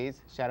the trees,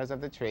 shadows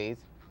of the trees.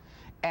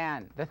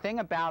 And the thing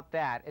about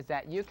that is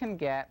that you can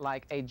get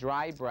like a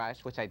dry brush,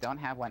 which I don't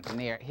have one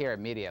near here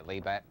immediately,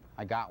 but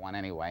I got one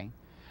anyway.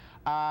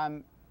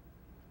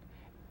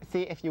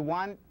 See, if you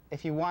want,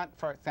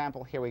 for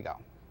example, here we go.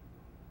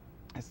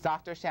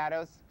 Softer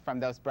shadows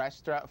from those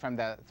from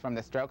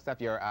the strokes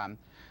of your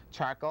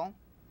charcoal.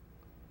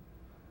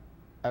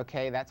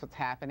 Okay, that's what's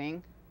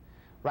happening.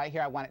 Right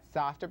here, I want it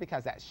softer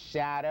because that's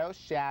shadow,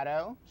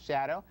 shadow,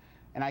 shadow,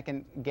 and I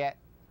can get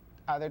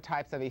other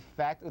types of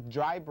effect. With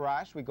dry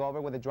brush, we go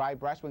over with a dry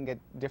brush, we can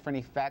get different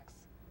effects.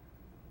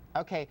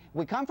 Okay,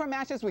 we come from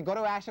ashes, we go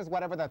to ashes,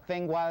 whatever the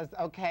thing was.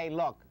 Okay,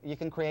 look, you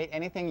can create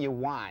anything you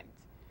want.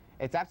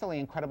 It's absolutely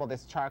incredible,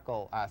 this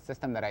charcoal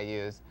system that I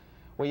use,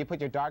 where you put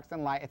your darks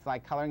and light. It's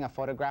like coloring a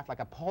photograph, like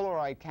a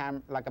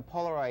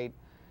Polaroid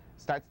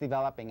starts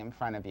developing in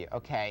front of you.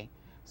 Okay,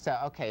 so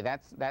okay,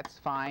 that's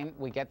fine.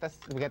 We get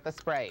the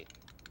spray.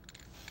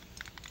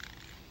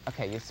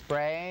 Okay, you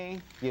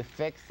spray, you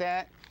fix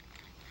it.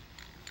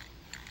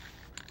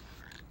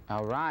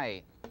 All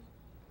right.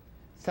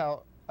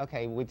 So,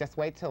 okay, we just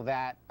wait till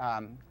that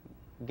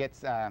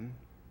gets a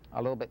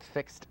little bit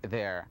fixed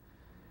there.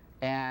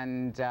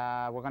 And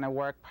we're going to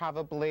work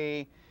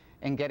probably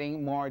in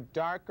getting more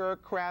darker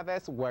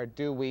crevice. Where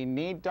do we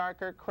need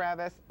darker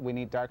crevice? We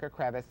need darker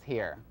crevice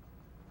here.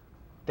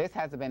 This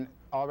has been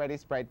already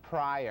sprayed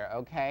prior,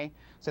 okay?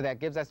 So that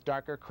gives us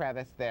darker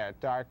crevice there.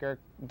 Darker,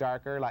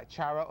 darker, like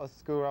chiaro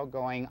oscuro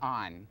going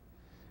on.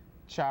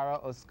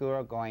 Chiaro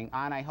oscuro going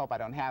on. I hope I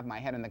don't have my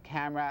head in the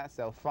camera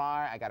so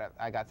far.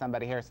 I got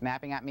somebody here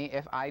snapping at me.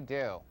 If I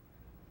do,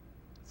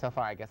 so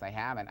far I guess I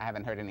haven't. I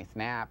haven't heard any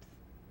snaps.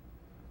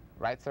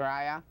 Right,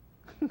 Soraya?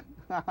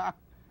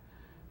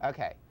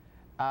 Okay.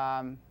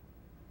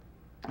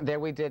 There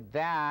we did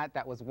that.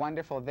 That was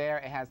wonderful there.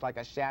 It has like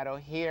a shadow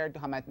here.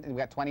 How much? We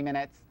got 20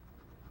 minutes.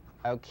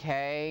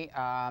 Okay.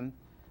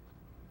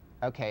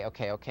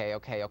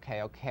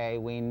 Okay.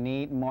 We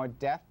need more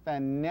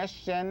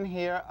definition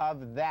here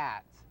of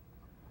that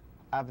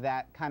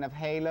kind of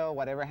halo,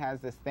 whatever has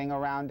this thing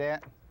around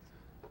it.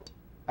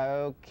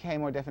 Okay,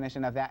 more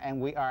definition of that. And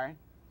we are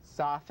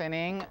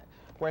softening.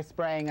 We're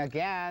spraying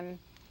again.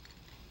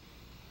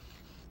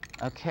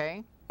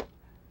 Okay.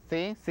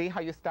 See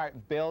how you start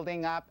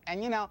building up?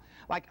 And you know,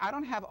 like I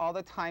don't have all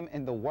the time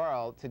in the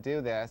world to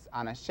do this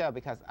on a show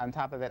because on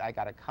top of it, I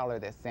got to color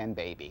this in,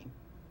 baby.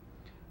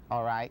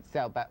 All right,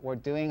 so, but we're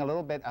doing a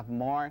little bit of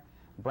more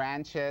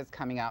branches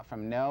coming out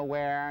from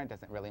nowhere. It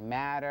doesn't really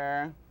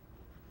matter.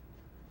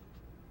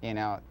 You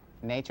know,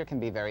 nature can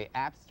be very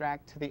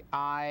abstract to the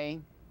eye.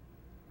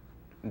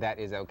 That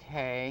is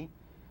okay.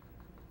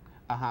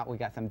 We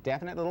got some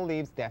definite little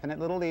leaves, definite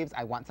little leaves.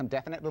 I want some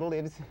definite little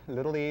leaves,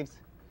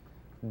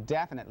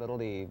 definite little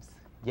leaves.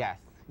 Yes,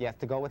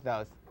 to go with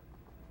those.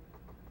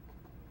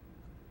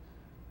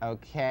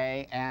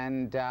 Okay,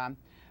 and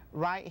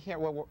right here,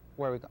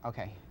 where we go?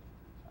 Okay.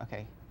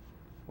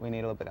 We need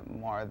a little bit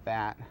more of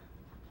that.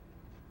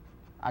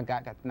 I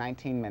got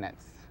 19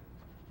 minutes.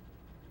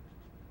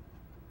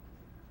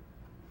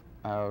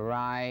 All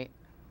right.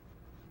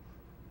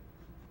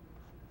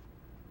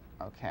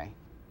 Okay.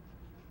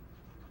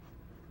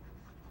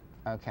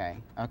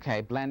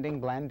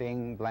 Blending. Let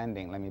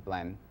me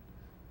blend.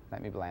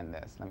 Let me blend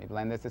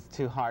this. It's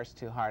too harsh,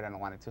 too hard. I don't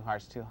want it too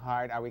harsh, too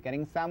hard. Are we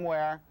getting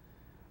somewhere?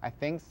 I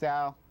think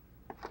so.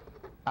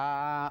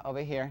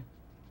 Over here.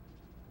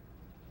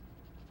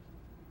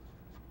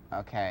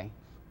 Okay.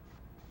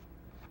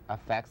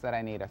 Effects that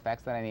I need.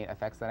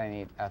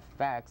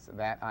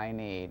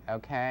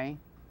 Okay.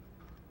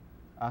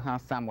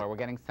 Somewhere. We're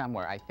getting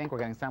somewhere. I think we're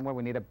getting somewhere.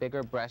 We need a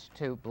bigger brush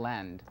to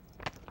blend.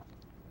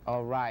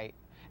 All right.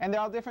 And there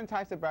are all different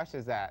types of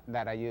brushes that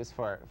I use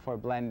for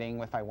blending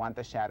if I want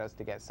the shadows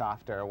to get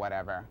softer or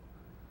whatever.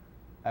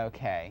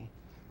 Okay.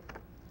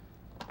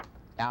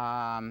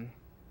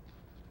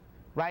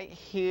 Right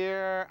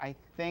here, I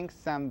think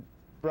some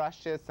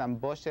brushes,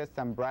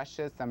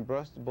 brushes,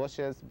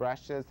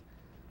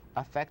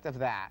 effect of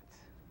that.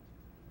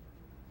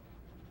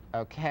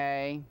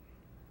 Okay.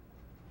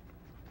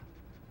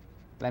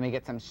 Let me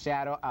get some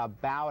shadow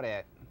about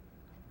it.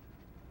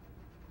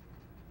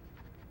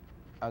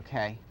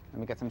 Okay. Let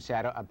me get some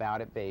shadow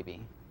about it,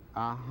 baby.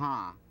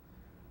 Let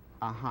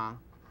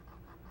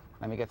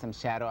me get some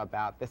shadow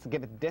about this.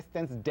 Give it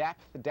distance,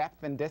 depth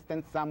and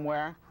distance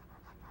somewhere.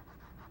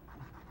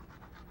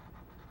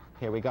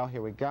 Here we go.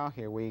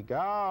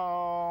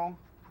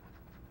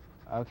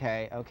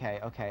 Okay.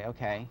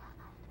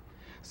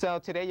 So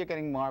today you're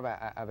getting more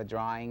of a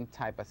drawing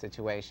type of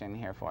situation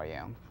here for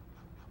you.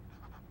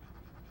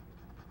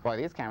 Boy,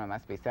 these cameras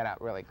must be set up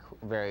really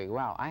very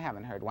well. I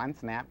haven't heard one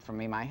snap from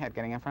me, my head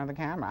getting in front of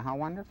the camera. How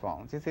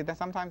wonderful. Do you see that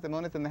sometimes the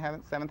moon is in the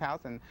 7th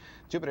house and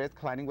Jupiter is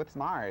colliding with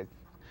Mars?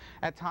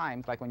 At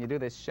times, like when you do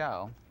this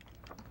show.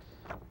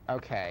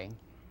 Okay.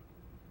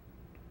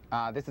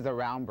 This is a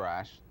round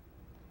brush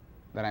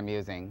that I'm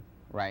using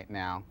right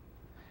now.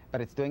 But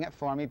it's doing it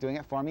for me,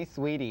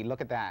 sweetie. Look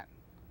at that.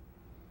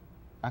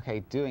 Okay,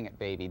 doing it,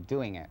 baby,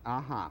 doing it.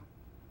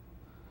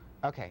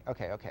 Okay.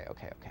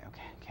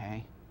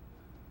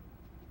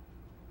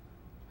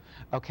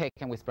 Okay,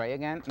 can we spray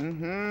again?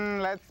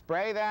 Let's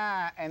spray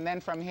that. And then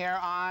from here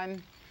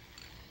on,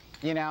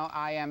 you know,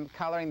 I am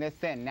coloring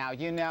this in. Now,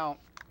 you know,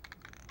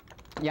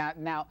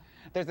 now,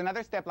 there's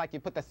another step, like you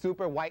put the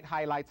super white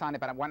highlights on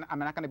it, but I'm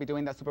not going to be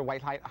doing the super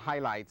white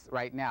highlights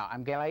right now.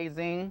 I'm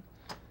glazing,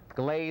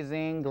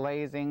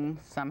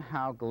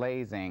 somehow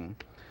glazing.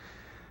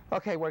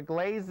 Okay, we're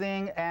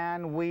glazing,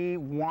 and we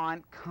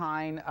want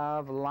kind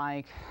of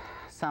like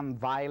some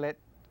violet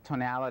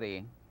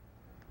tonality.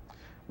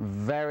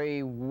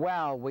 Very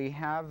well, we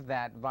have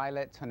that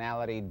violet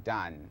tonality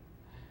done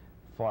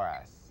for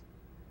us.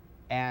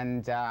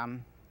 And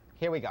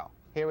here we go.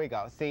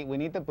 See, we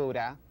need the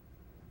Buddha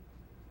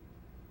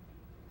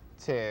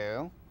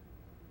to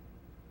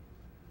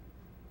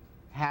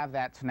have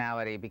that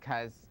tonality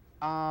because,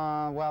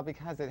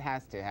 because it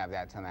has to have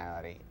that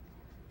tonality.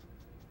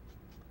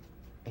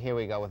 Here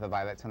we go with the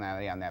violet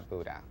tonality on that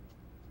Buddha.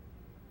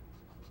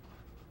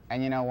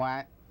 And you know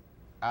what?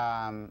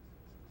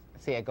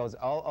 See, it goes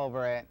all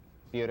over it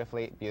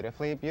beautifully.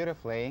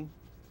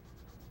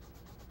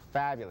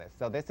 Fabulous.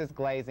 So this is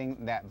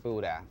glazing that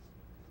Buddha.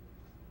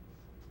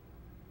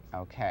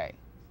 Okay.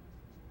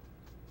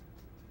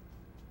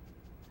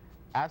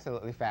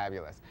 Absolutely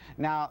fabulous.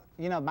 Now,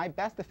 you know, my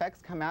best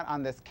effects come out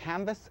on this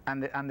canvas,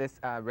 on this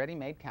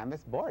ready-made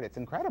canvas board. It's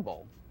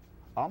incredible.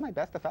 All my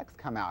best effects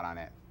come out on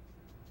it.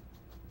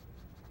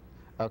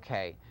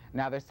 Okay.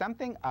 Now, there's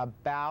something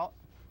about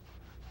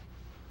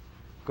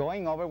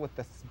going over with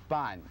the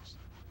sponge.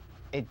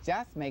 It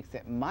just makes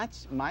it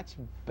much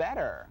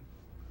better.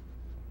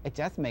 It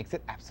just makes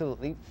it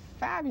absolutely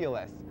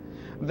fabulous.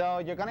 Though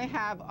you're going to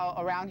have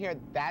around here,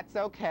 that's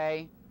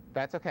okay.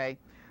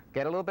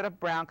 Get a little bit of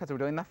brown because we're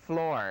doing the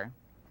floor.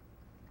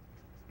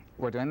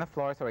 We're doing the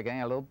floor, so we're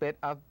getting a little bit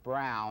of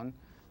brown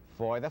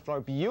for the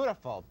floor.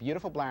 Beautiful,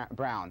 beautiful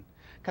brown.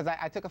 Because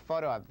I took a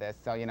photo of this,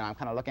 so, you know, I'm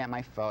kind of looking at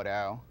my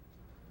photo,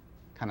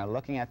 kind of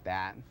looking at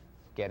that,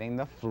 getting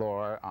the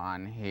floor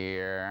on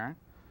here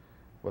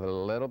with a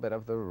little bit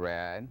of the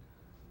red.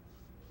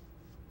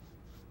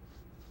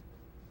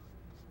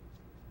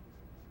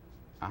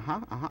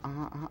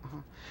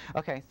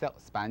 Okay, so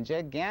sponge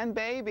again,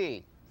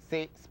 baby.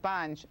 See,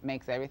 sponge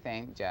makes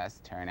everything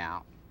just turn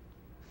out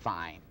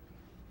fine.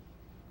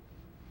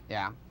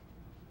 Yeah.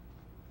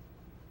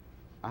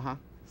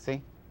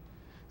 See?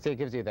 See, it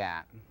gives you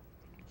that.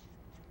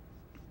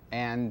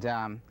 And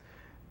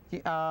we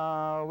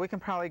can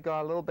probably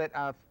go a little bit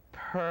of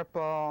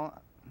purple,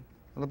 a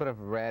little bit of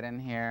red in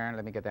here.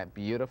 Let me get that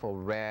beautiful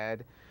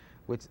red,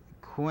 which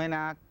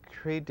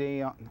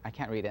quinacridone. I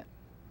can't read it.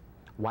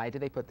 Why do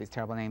they put these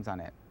terrible names on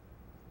it?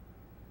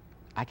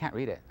 I can't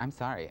read it. I'm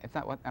sorry. It's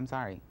not what, I'm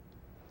sorry.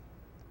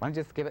 Why don't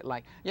you just give it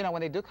like, you know,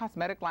 when they do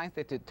cosmetic lines,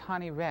 they do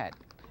tawny red,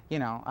 you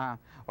know,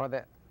 or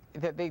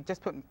they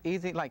just put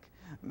easy, like,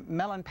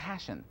 melon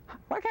passion.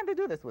 Why can't they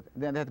do this with,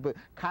 they have to put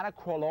kind of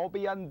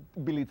Colombian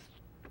bilis.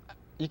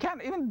 You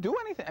can't even do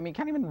anything. I mean, you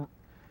can't even,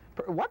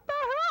 what the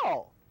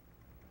hell?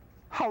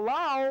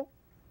 Hello?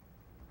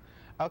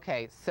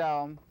 Okay,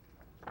 so,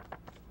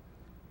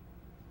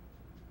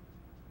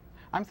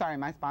 I'm sorry,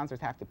 my sponsors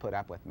have to put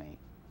up with me.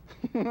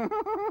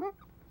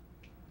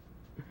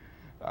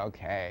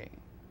 Okay.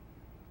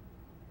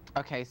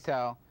 Okay,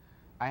 so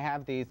I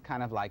have these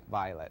kind of like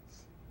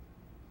violets.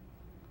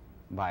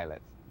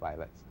 Violets,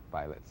 violets,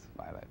 violets,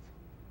 violets.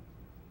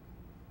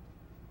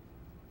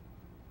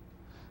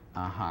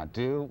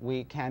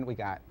 We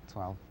got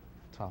 12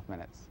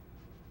 minutes.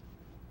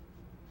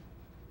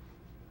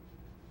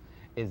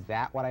 Is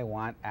that what I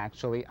want?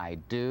 Actually, I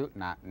do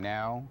not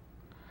know.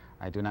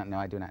 I do not know,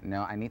 I do not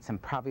know. I need some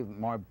probably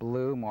more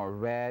blue, more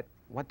red.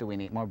 What do we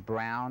need? More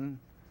brown?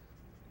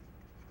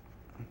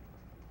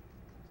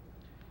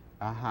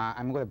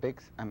 I'm with a big,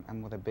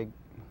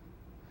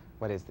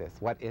 what is this?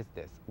 What is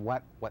this?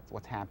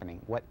 What's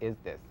happening? What is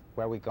this?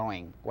 Where are we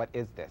going? What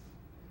is this?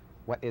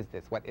 What is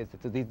this? What is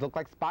this? Do these look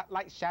like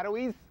spotlight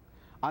shadowies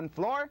on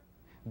floor?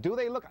 Do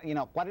they look, you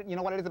know what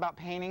it is about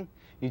painting?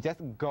 You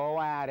just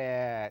go at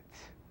it.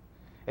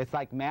 It's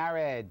like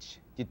marriage.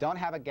 You don't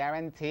have a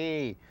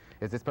guarantee.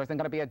 Is this person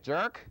going to be a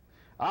jerk?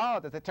 Oh,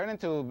 does it turn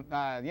into,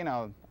 you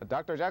know,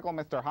 Dr. Jekyll,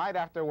 Mr. Hyde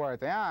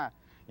afterwards? Yeah.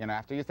 You know,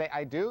 after you say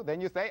I do, then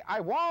you say I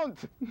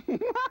won't.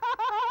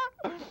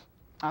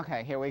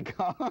 Okay, here we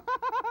go.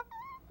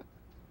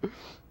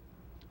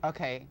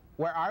 Okay,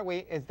 where are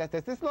we? Does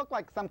this look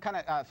like some kind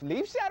of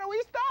leaf shadowy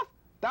stuff?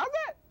 Does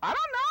it? I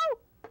don't know.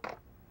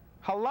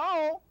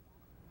 Hello?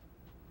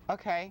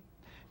 Okay.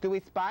 Do we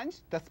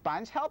sponge? Does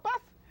sponge help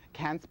us?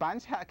 Can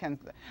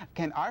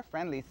our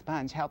friendly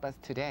sponge help us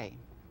today?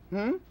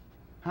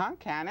 Huh?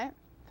 Can it?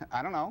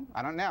 I don't know.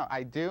 I don't know.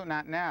 I do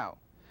not know.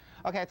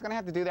 Okay, it's gonna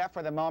have to do that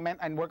for the moment,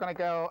 and we're gonna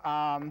go.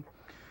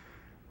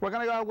 We're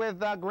gonna go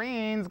with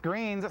greens.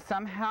 Greens.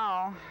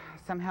 Somehow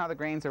the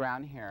greens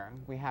around here.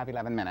 We have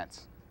 11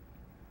 minutes.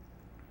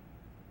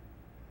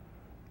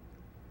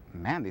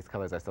 Man, these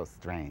colors are so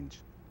strange.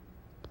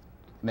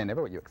 They're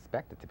never what you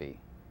expect it to be.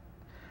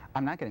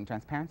 I'm not getting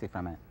transparency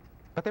from it,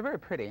 but they're very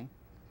pretty.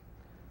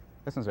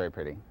 This one's very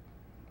pretty.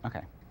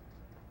 Okay.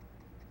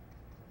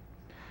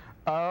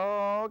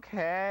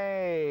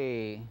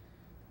 Okay.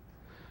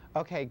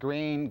 Okay,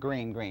 green,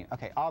 green, green.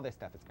 Okay, all this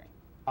stuff is green.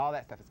 All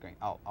that stuff is green.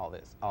 All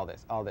this, all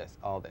this, all this,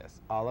 all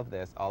this, all of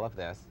this, all of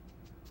this,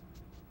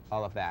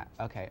 all of that.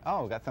 Okay.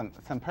 Oh, got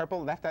some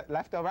purple left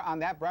over on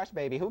that brush,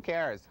 baby. Who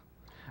cares?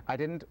 I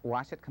didn't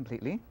wash it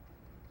completely.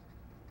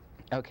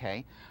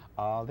 Okay.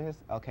 All this.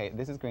 Okay,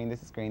 this is green,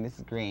 this is green, this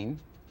is green.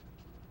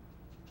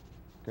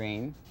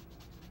 Green.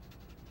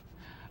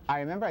 I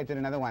remember I did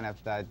another one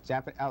of the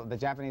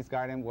Japanese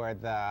garden where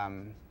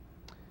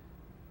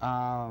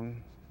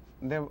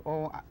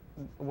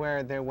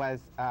where there was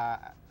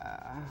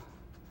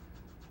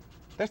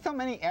there's so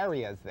many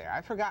areas there.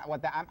 I forgot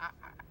what that.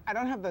 I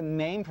don't have the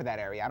name for that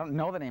area. I don't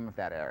know the name of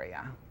that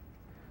area.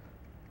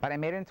 But I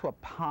made it into a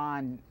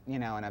pond, you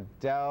know, and a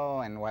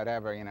dough and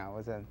whatever, you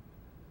know.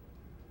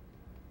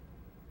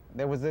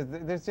 It was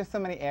there's just so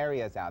many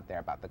areas out there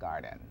about the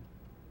garden.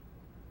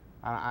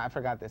 I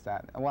forgot this.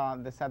 Well,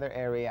 this other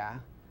area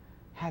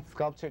had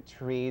sculptured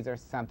trees or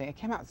something. It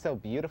came out so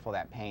beautiful,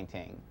 that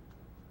painting.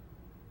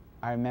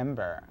 I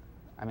remember.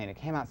 I mean, it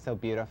came out so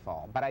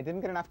beautiful, but I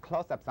didn't get enough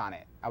close-ups on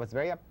it. I was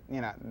very,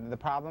 you know, the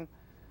problem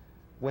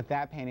with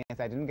that painting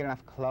is I didn't get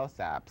enough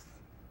close-ups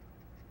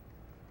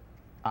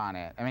on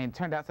it. I mean, it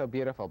turned out so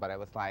beautiful, but it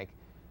was like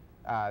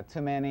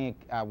too many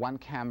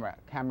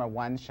camera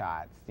one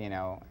shots, you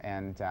know,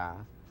 and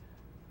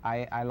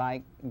I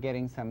like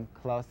getting some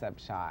close-up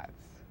shots.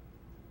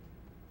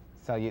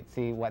 So you'd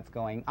see what's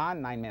going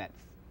on. 9 minutes.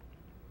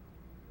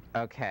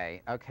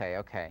 Okay, okay,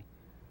 okay.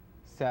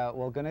 So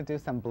we're gonna do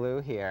some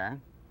blue here.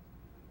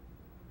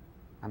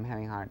 I'm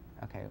having hard.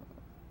 Okay,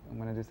 I'm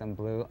gonna do some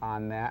blue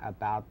on that,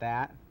 about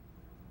that.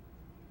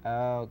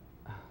 Oh,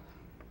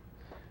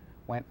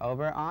 Went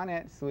over on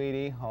it,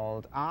 sweetie.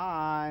 Hold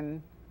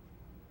on.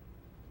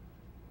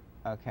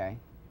 Okay.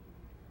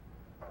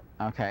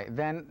 Okay,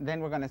 then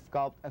we're going to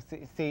sculpt.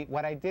 See,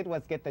 what I did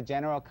was get the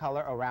general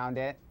color around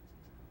it.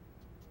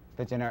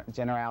 The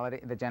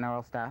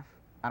general stuff.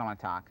 I don't want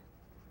to talk.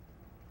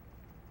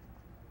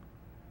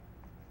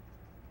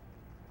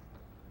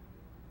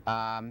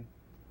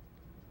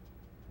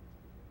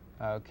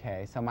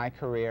 Okay, so my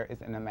career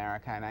is in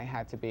America, and I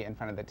had to be in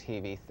front of the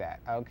TV set.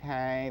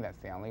 Okay, that's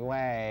the only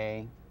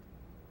way.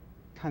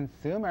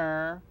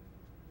 Consumer.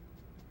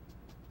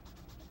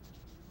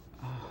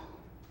 Oh,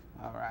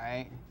 all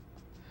right.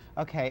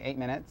 Okay, 8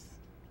 minutes.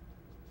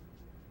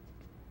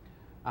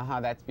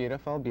 That's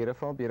beautiful,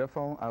 beautiful,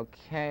 beautiful.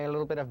 Okay, a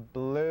little bit of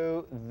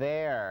blue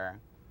there.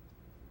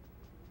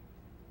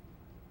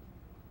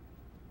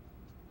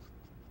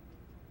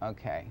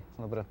 Okay,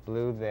 a little bit of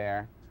blue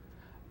there.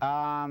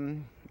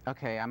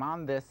 Okay, I'm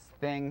on this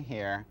thing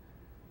here.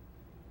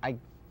 I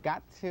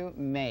got to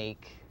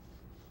make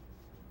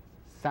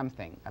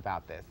something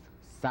about this.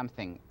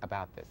 Something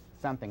about this.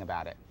 Something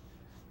about it.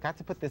 Got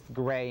to put this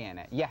gray in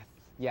it. Yes,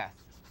 yes.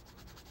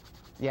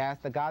 Yes,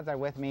 the gods are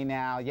with me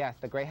now. Yes,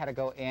 the gray had to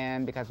go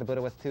in because the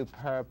Buddha was too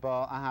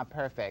purple.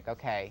 Perfect.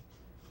 Okay.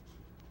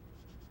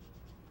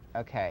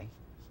 Okay.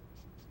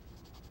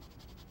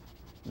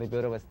 The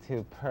Buddha was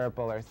too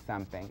purple or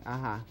something.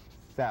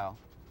 So,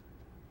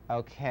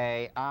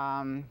 okay.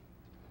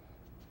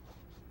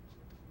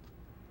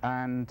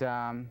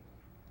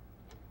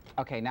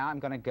 Okay, now I'm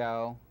going to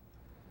go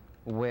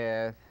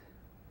with,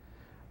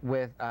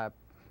 I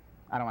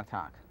don't want to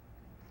talk.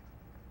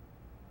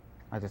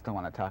 I just don't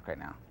want to talk right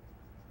now.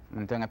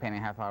 I'm doing a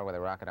painting half hour with a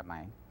rocket up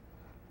my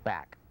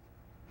back.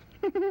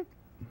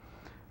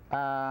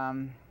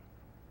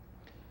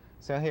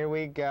 So here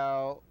we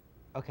go.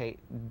 Okay,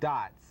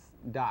 dots,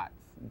 dots,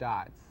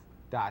 dots,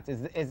 dots.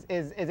 Is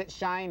it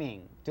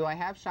shining? Do I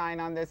have shine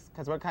on this?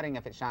 Because we're cutting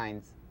if it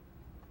shines.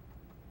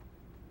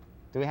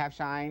 Do we have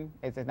shine?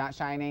 Is it not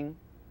shining?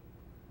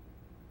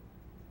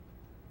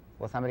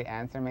 Will somebody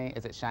answer me?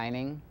 Is it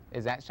shining?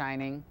 Is that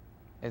shining?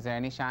 Is there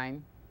any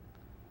shine?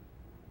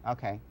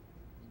 Okay.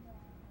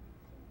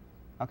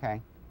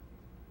 Okay.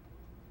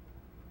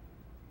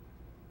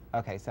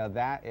 Okay, so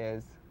that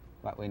is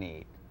what we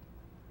need.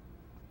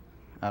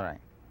 All right.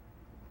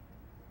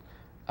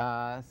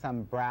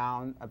 Some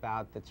brown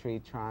about the tree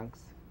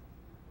trunks.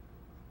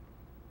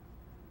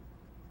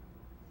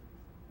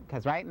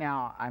 Because right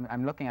now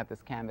I'm looking at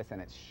this canvas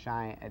and it's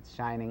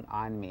shining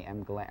on me.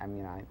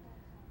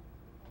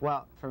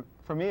 Well,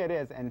 for me it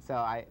is, and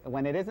so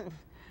when it isn't,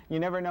 you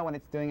never know when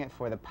it's doing it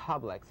for the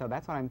public. So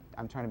that's what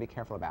I'm trying to be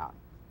careful about.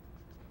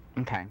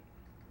 Okay.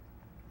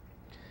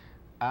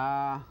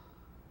 All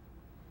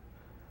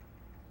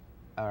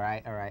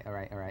right.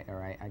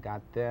 I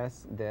got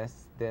this.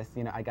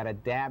 I got to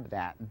dab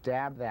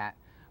that.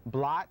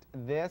 Blot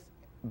this,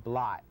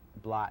 blot.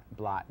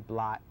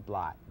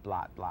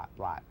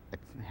 It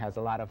has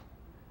a lot of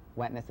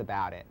wetness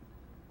about it.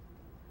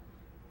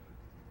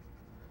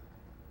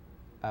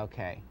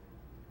 Okay.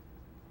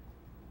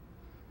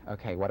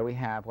 Okay, what do we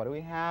have?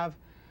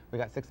 We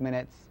got 6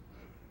 minutes.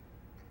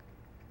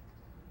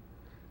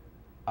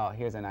 Oh,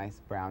 here's a nice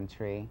brown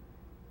tree.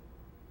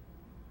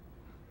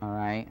 All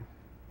right.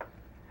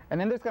 And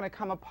then there's going to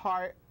come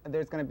apart,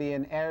 there's going to be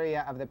an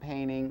area of the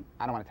painting.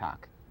 I don't want to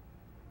talk.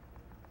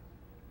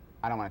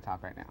 I don't want to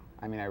talk right now.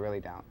 I mean, I really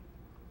don't.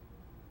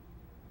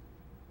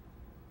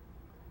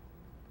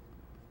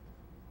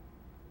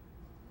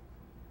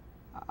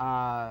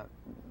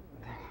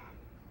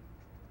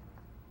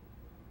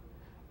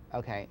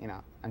 Okay,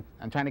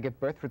 I'm trying to give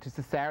birth to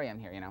cesarean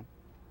here,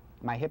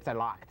 My hips are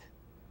locked.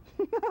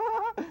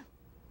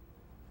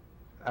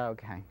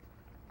 Okay.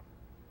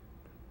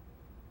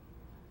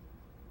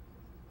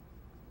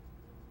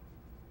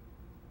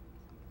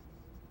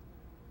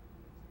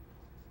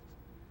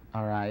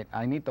 All right,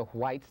 I need the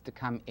whites to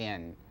come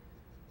in.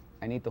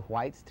 I need the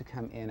whites to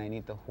come in. I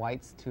need the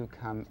whites to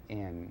come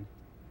in.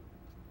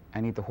 I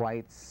need the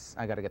whites.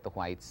 I gotta get the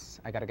whites.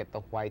 I gotta get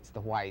the whites,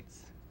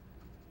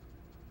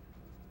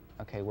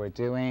 Okay, we're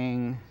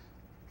doing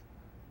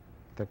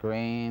the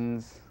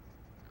greens.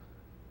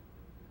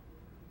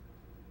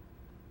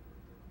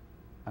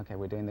 Okay,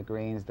 we're doing the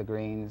greens.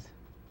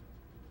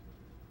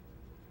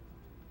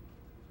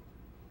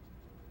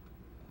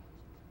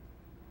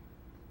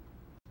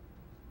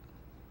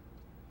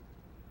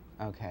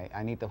 Okay,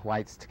 I need the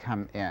whites to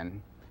come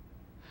in.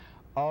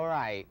 All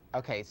right,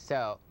 okay,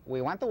 so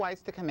we want the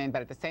whites to come in,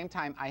 but at the same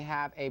time, I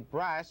have a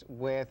brush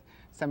with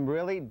some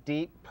really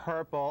deep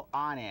purple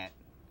on it.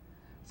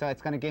 So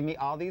it's going to give me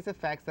all these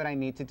effects that I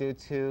need to do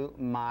to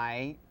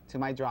my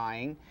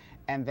drawing.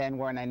 And then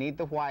when I need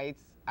the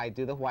whites, I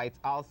do the whites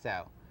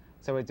also.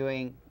 So we're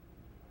doing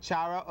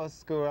chiaro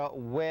oscuro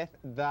with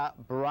the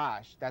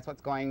brush. That's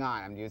what's going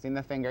on. I'm using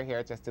the finger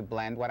here just to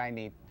blend what I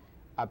need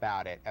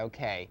about it.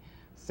 Okay,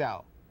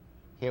 so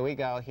here we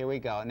go.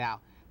 Now,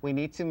 we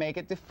need to make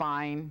it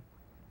define.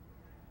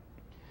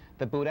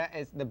 The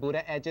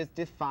Buddha edge is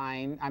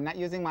defined. I'm not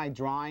using my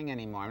drawing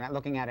anymore. I'm not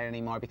looking at it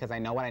anymore because I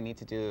know what I need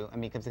to do. I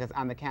mean, because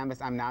on the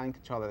canvas, I'm now in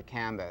control of the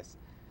canvas.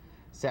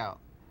 So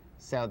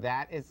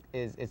that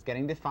is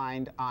getting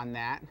defined on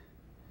that.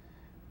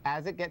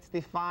 As it gets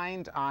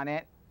defined on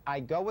it, I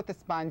go with the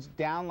sponge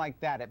down like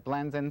that. It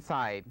blends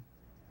inside.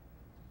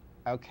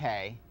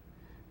 Okay.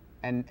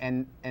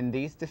 And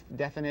these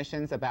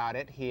definitions about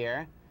it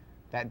here,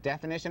 that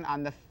definition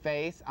on the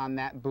face, on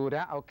that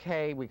Buddha,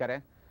 okay, we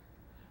gotta,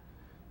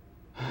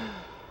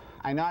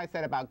 I know I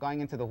said about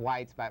going into the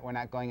whites, but we're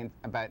not going in,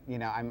 but you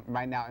know, I'm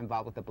right now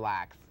involved with the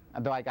blacks.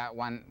 Although I got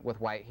one with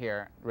white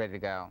here, ready to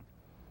go.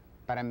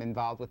 But I'm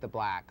involved with the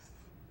blacks.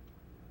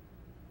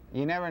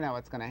 You never know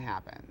what's gonna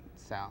happen,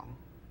 so.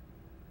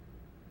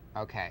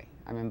 Okay,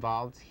 I'm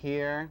involved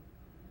here,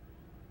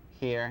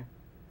 here.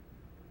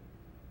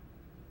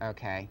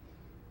 Okay.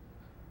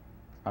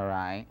 All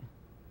right.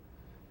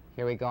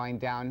 Here we're going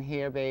down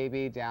here,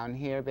 baby, down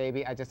here,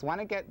 baby. I just want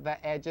to get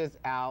the edges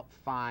out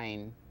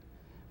fine.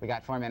 We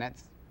got 4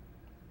 minutes.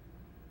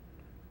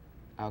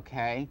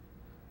 Okay.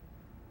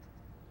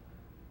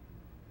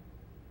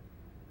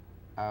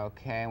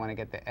 Okay, I want to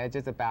get the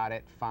edges about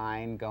it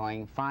fine,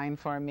 going fine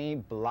for me,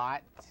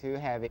 blot too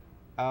heavy.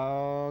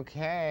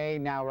 Okay,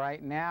 now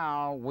right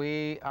now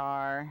we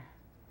are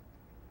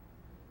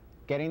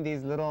getting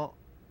these little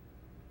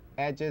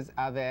edges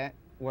of it.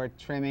 We're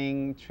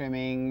trimming,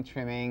 trimming,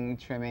 trimming,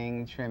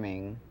 trimming,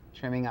 trimming,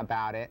 trimming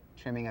about it,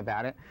 trimming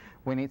about it.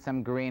 We need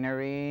some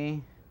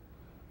greenery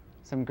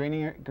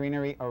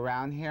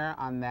around here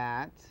on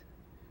that.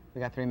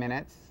 We got 3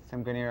 minutes,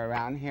 some greenery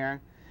around here.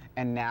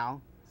 And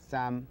now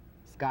some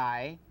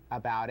sky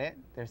about it.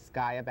 There's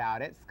sky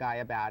about it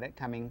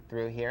coming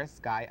through here,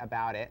 sky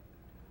about it.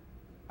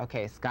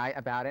 Okay, sky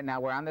about it. Now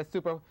we're on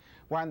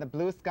the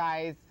blue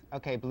skies.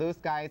 Okay, blue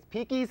skies,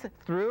 peakies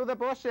through the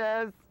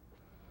bushes.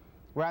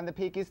 We're on the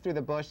peakies through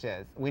the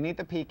bushes. We need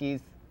the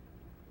peakies,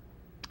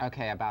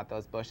 okay, about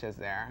those bushes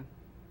there.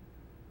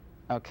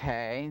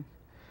 Okay.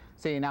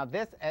 See, now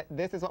this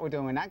is what we're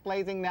doing. We're not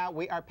glazing now,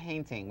 we are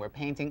painting. We're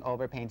painting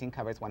over, painting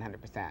covers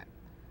 100%.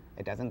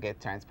 It doesn't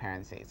get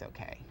transparencies,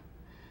 okay.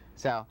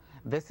 So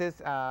this is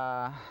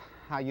how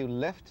you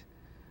lift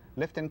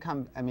and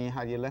come, I mean,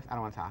 how you lift, I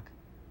don't want to talk.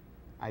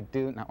 I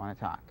do not want to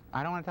talk.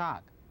 I don't want to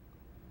talk.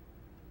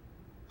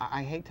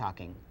 I hate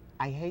talking.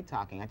 I hate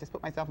talking. I just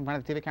put myself in front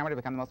of the TV camera to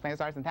become the most famous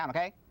artist in town,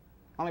 okay?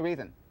 Only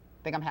reason.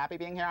 Think I'm happy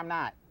being here? I'm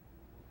not.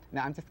 No,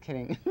 I'm just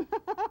kidding.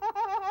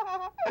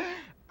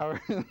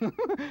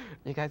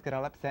 You guys get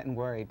all upset and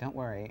worried. Don't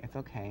worry. It's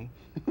okay.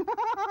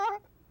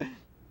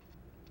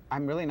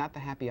 I'm really not the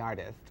happy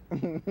artist.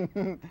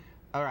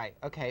 All right.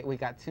 Okay, we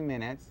got 2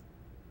 minutes.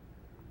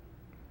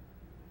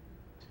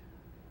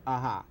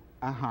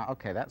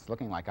 Okay, that's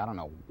looking like I don't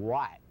know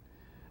what.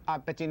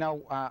 But you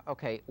know,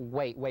 okay,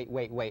 wait.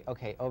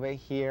 Okay, over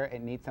here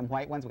it needs some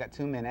white ones. We got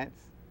 2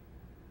 minutes.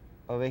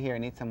 Over here it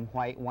needs some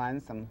white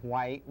ones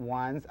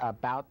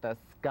about the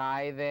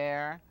sky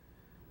there.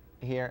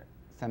 Here,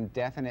 some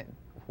definite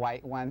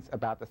white ones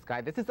about the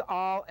sky. This is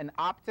all an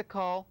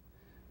optical.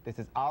 This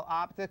is all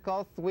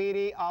optical,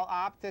 sweetie, all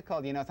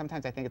optical. You know,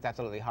 sometimes I think it's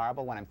absolutely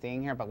horrible what I'm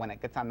seeing here, but when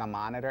it gets on the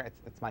monitor,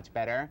 it's much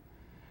better.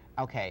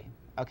 Okay,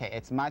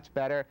 it's much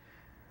better.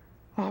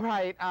 All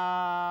right,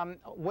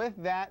 with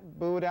that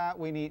Buddha,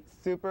 we need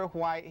super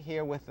white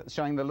here with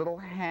showing the little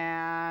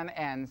hand,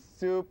 and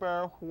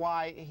super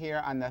white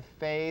here on the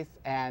face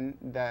and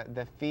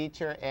the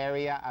feature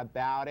area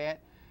about it.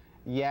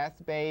 Yes,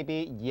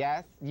 baby,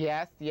 yes.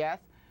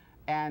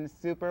 And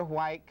super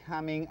white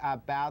coming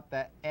about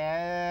the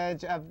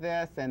edge of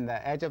this and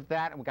the edge of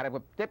that. And we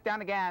gotta dip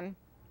down again.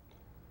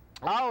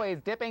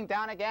 Always dipping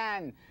down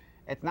again.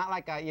 It's not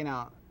like a, you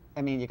know,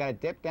 I mean, you gotta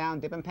dip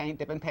down, dip and paint,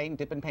 dip and paint,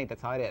 dip and paint.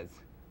 That's how it is.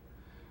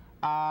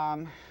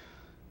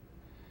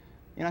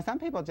 You know, some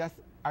people just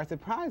are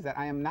surprised that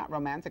I am not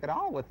romantic at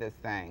all with this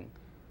thing.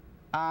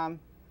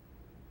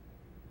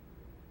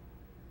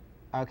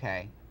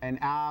 Okay, and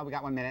we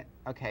got 1 minute.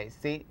 Okay,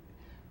 see?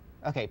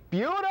 Okay,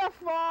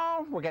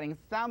 beautiful! We're getting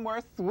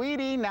somewhere,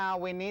 sweetie. Now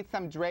we need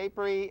some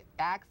drapery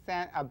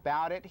accent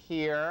about it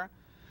here.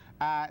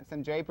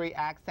 Some drapery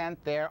accent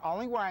there.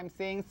 Only where I'm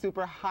seeing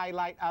super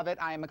highlight of it,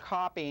 I am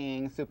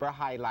copying super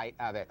highlight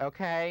of it,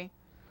 okay?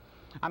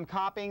 I'm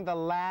copying the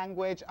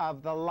language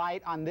of the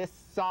light on this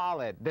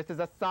solid. This is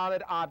a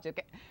solid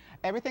object.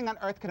 Everything on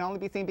Earth can only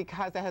be seen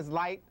because it has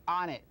light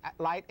on it.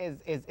 Light is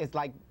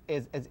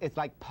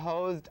like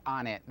posed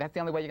on it. That's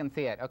the only way you can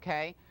see it,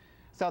 okay?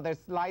 So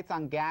there's lights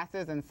on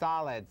gases and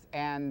solids,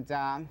 and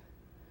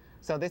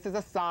so this is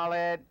a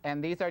solid,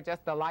 and these are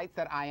just the lights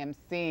that I am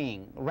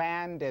seeing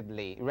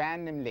randomly,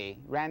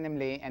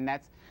 and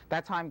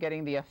that's how I'm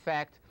getting the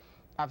effect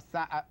of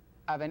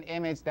an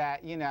image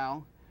that, you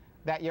know,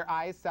 that your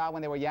eyes saw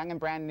when they were young and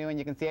brand new, and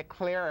you can see it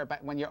clearer.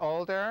 But when you're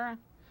older,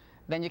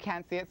 then you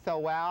can't see it so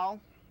well.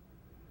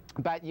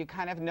 But you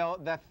kind of know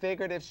the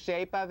figurative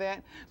shape of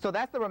it. So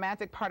that's the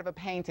romantic part of a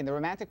painting. The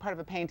romantic part of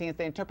a painting is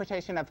the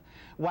interpretation of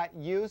what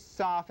you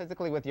saw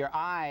physically with your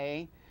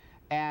eye,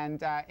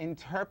 and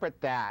interpret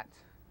that.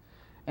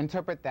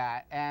 interpret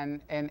that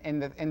and in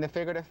the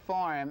figurative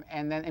form,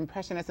 and then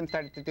Impressionism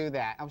started to do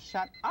that. Oh,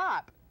 shut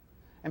up!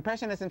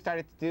 Impressionism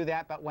started to do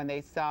that, but when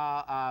they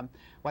saw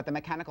what the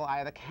mechanical eye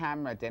of the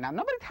camera did. Now,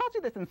 nobody tells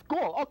you this in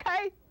school,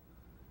 okay?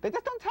 They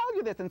just don't tell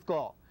you this in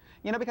school.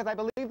 You know, because I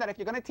believe that if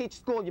you're going to teach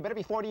school, you better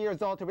be 40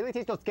 years old to really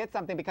teach those kids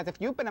something. Because if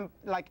you've been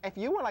if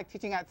you were like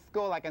teaching at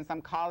school, like in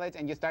some college,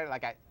 and you started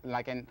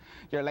like in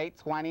your late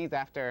 20s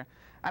after,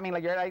 I mean,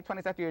 like your late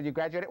 20s after you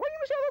graduated, what are you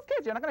going to show those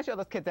kids? You're not going to show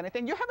those kids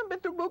anything. You haven't been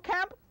through boot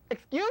camp?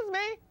 Excuse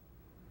me?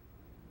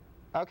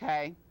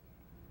 Okay.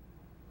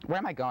 Where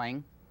am I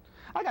going?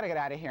 I got to get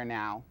out of here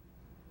now.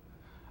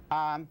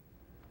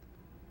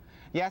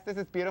 Yes, this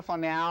is beautiful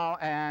now,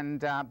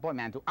 and boy,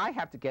 man, do I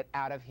have to get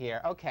out of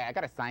here. Okay, I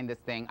got to sign this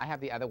thing. I have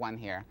the other one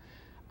here.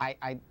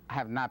 I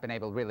have not been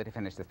able really to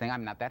finish this thing.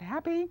 I'm not that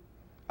happy.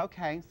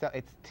 Okay, so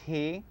it's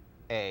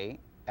TALI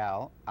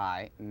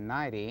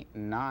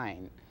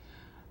 99.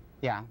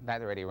 Yeah,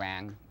 that already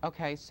rang.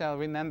 Okay, so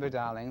remember,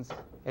 darlings,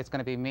 it's going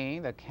to be me,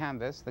 the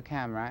canvas, the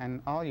camera,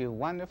 and all you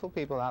wonderful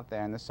people out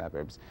there in the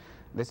suburbs.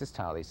 This is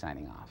Tali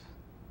signing off.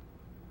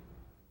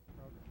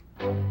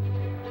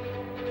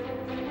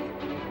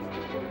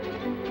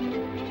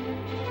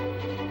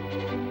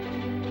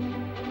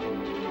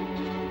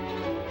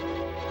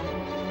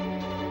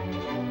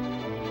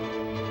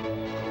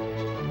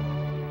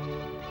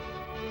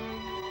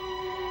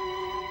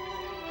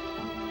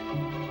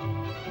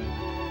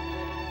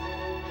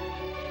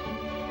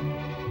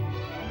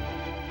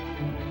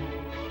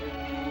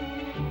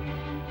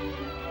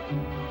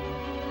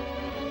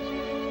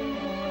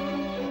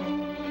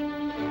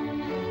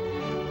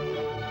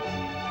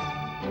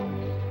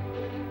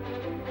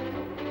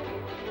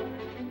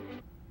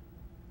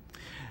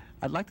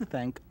 I'd like to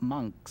thank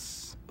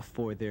monks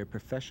for their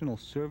professional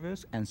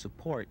service and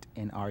support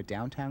in our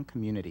downtown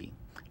community,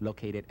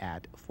 located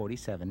at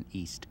 47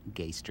 East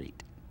Gay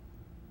Street.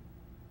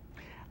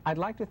 I'd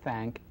like to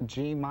thank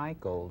G.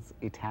 Michael's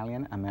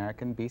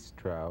Italian-American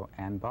Bistro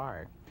and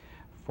Bar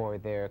for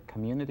their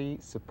community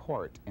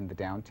support in the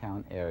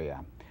downtown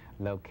area,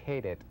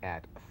 located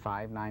at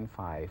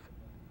 595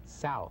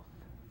 South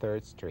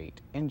 3rd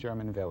Street in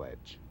German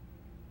Village.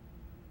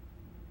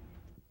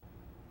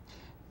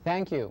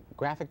 Thank you,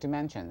 Graphic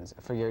Dimensions,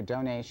 for your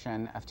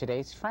donation of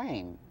today's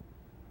frame.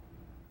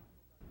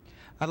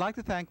 I'd like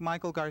to thank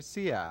Michael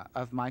Garcia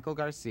of Michael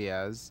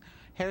Garcia's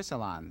Hair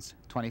Salons,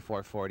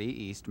 2440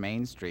 East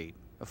Main Street,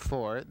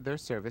 for their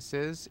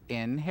services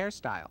in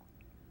hairstyle.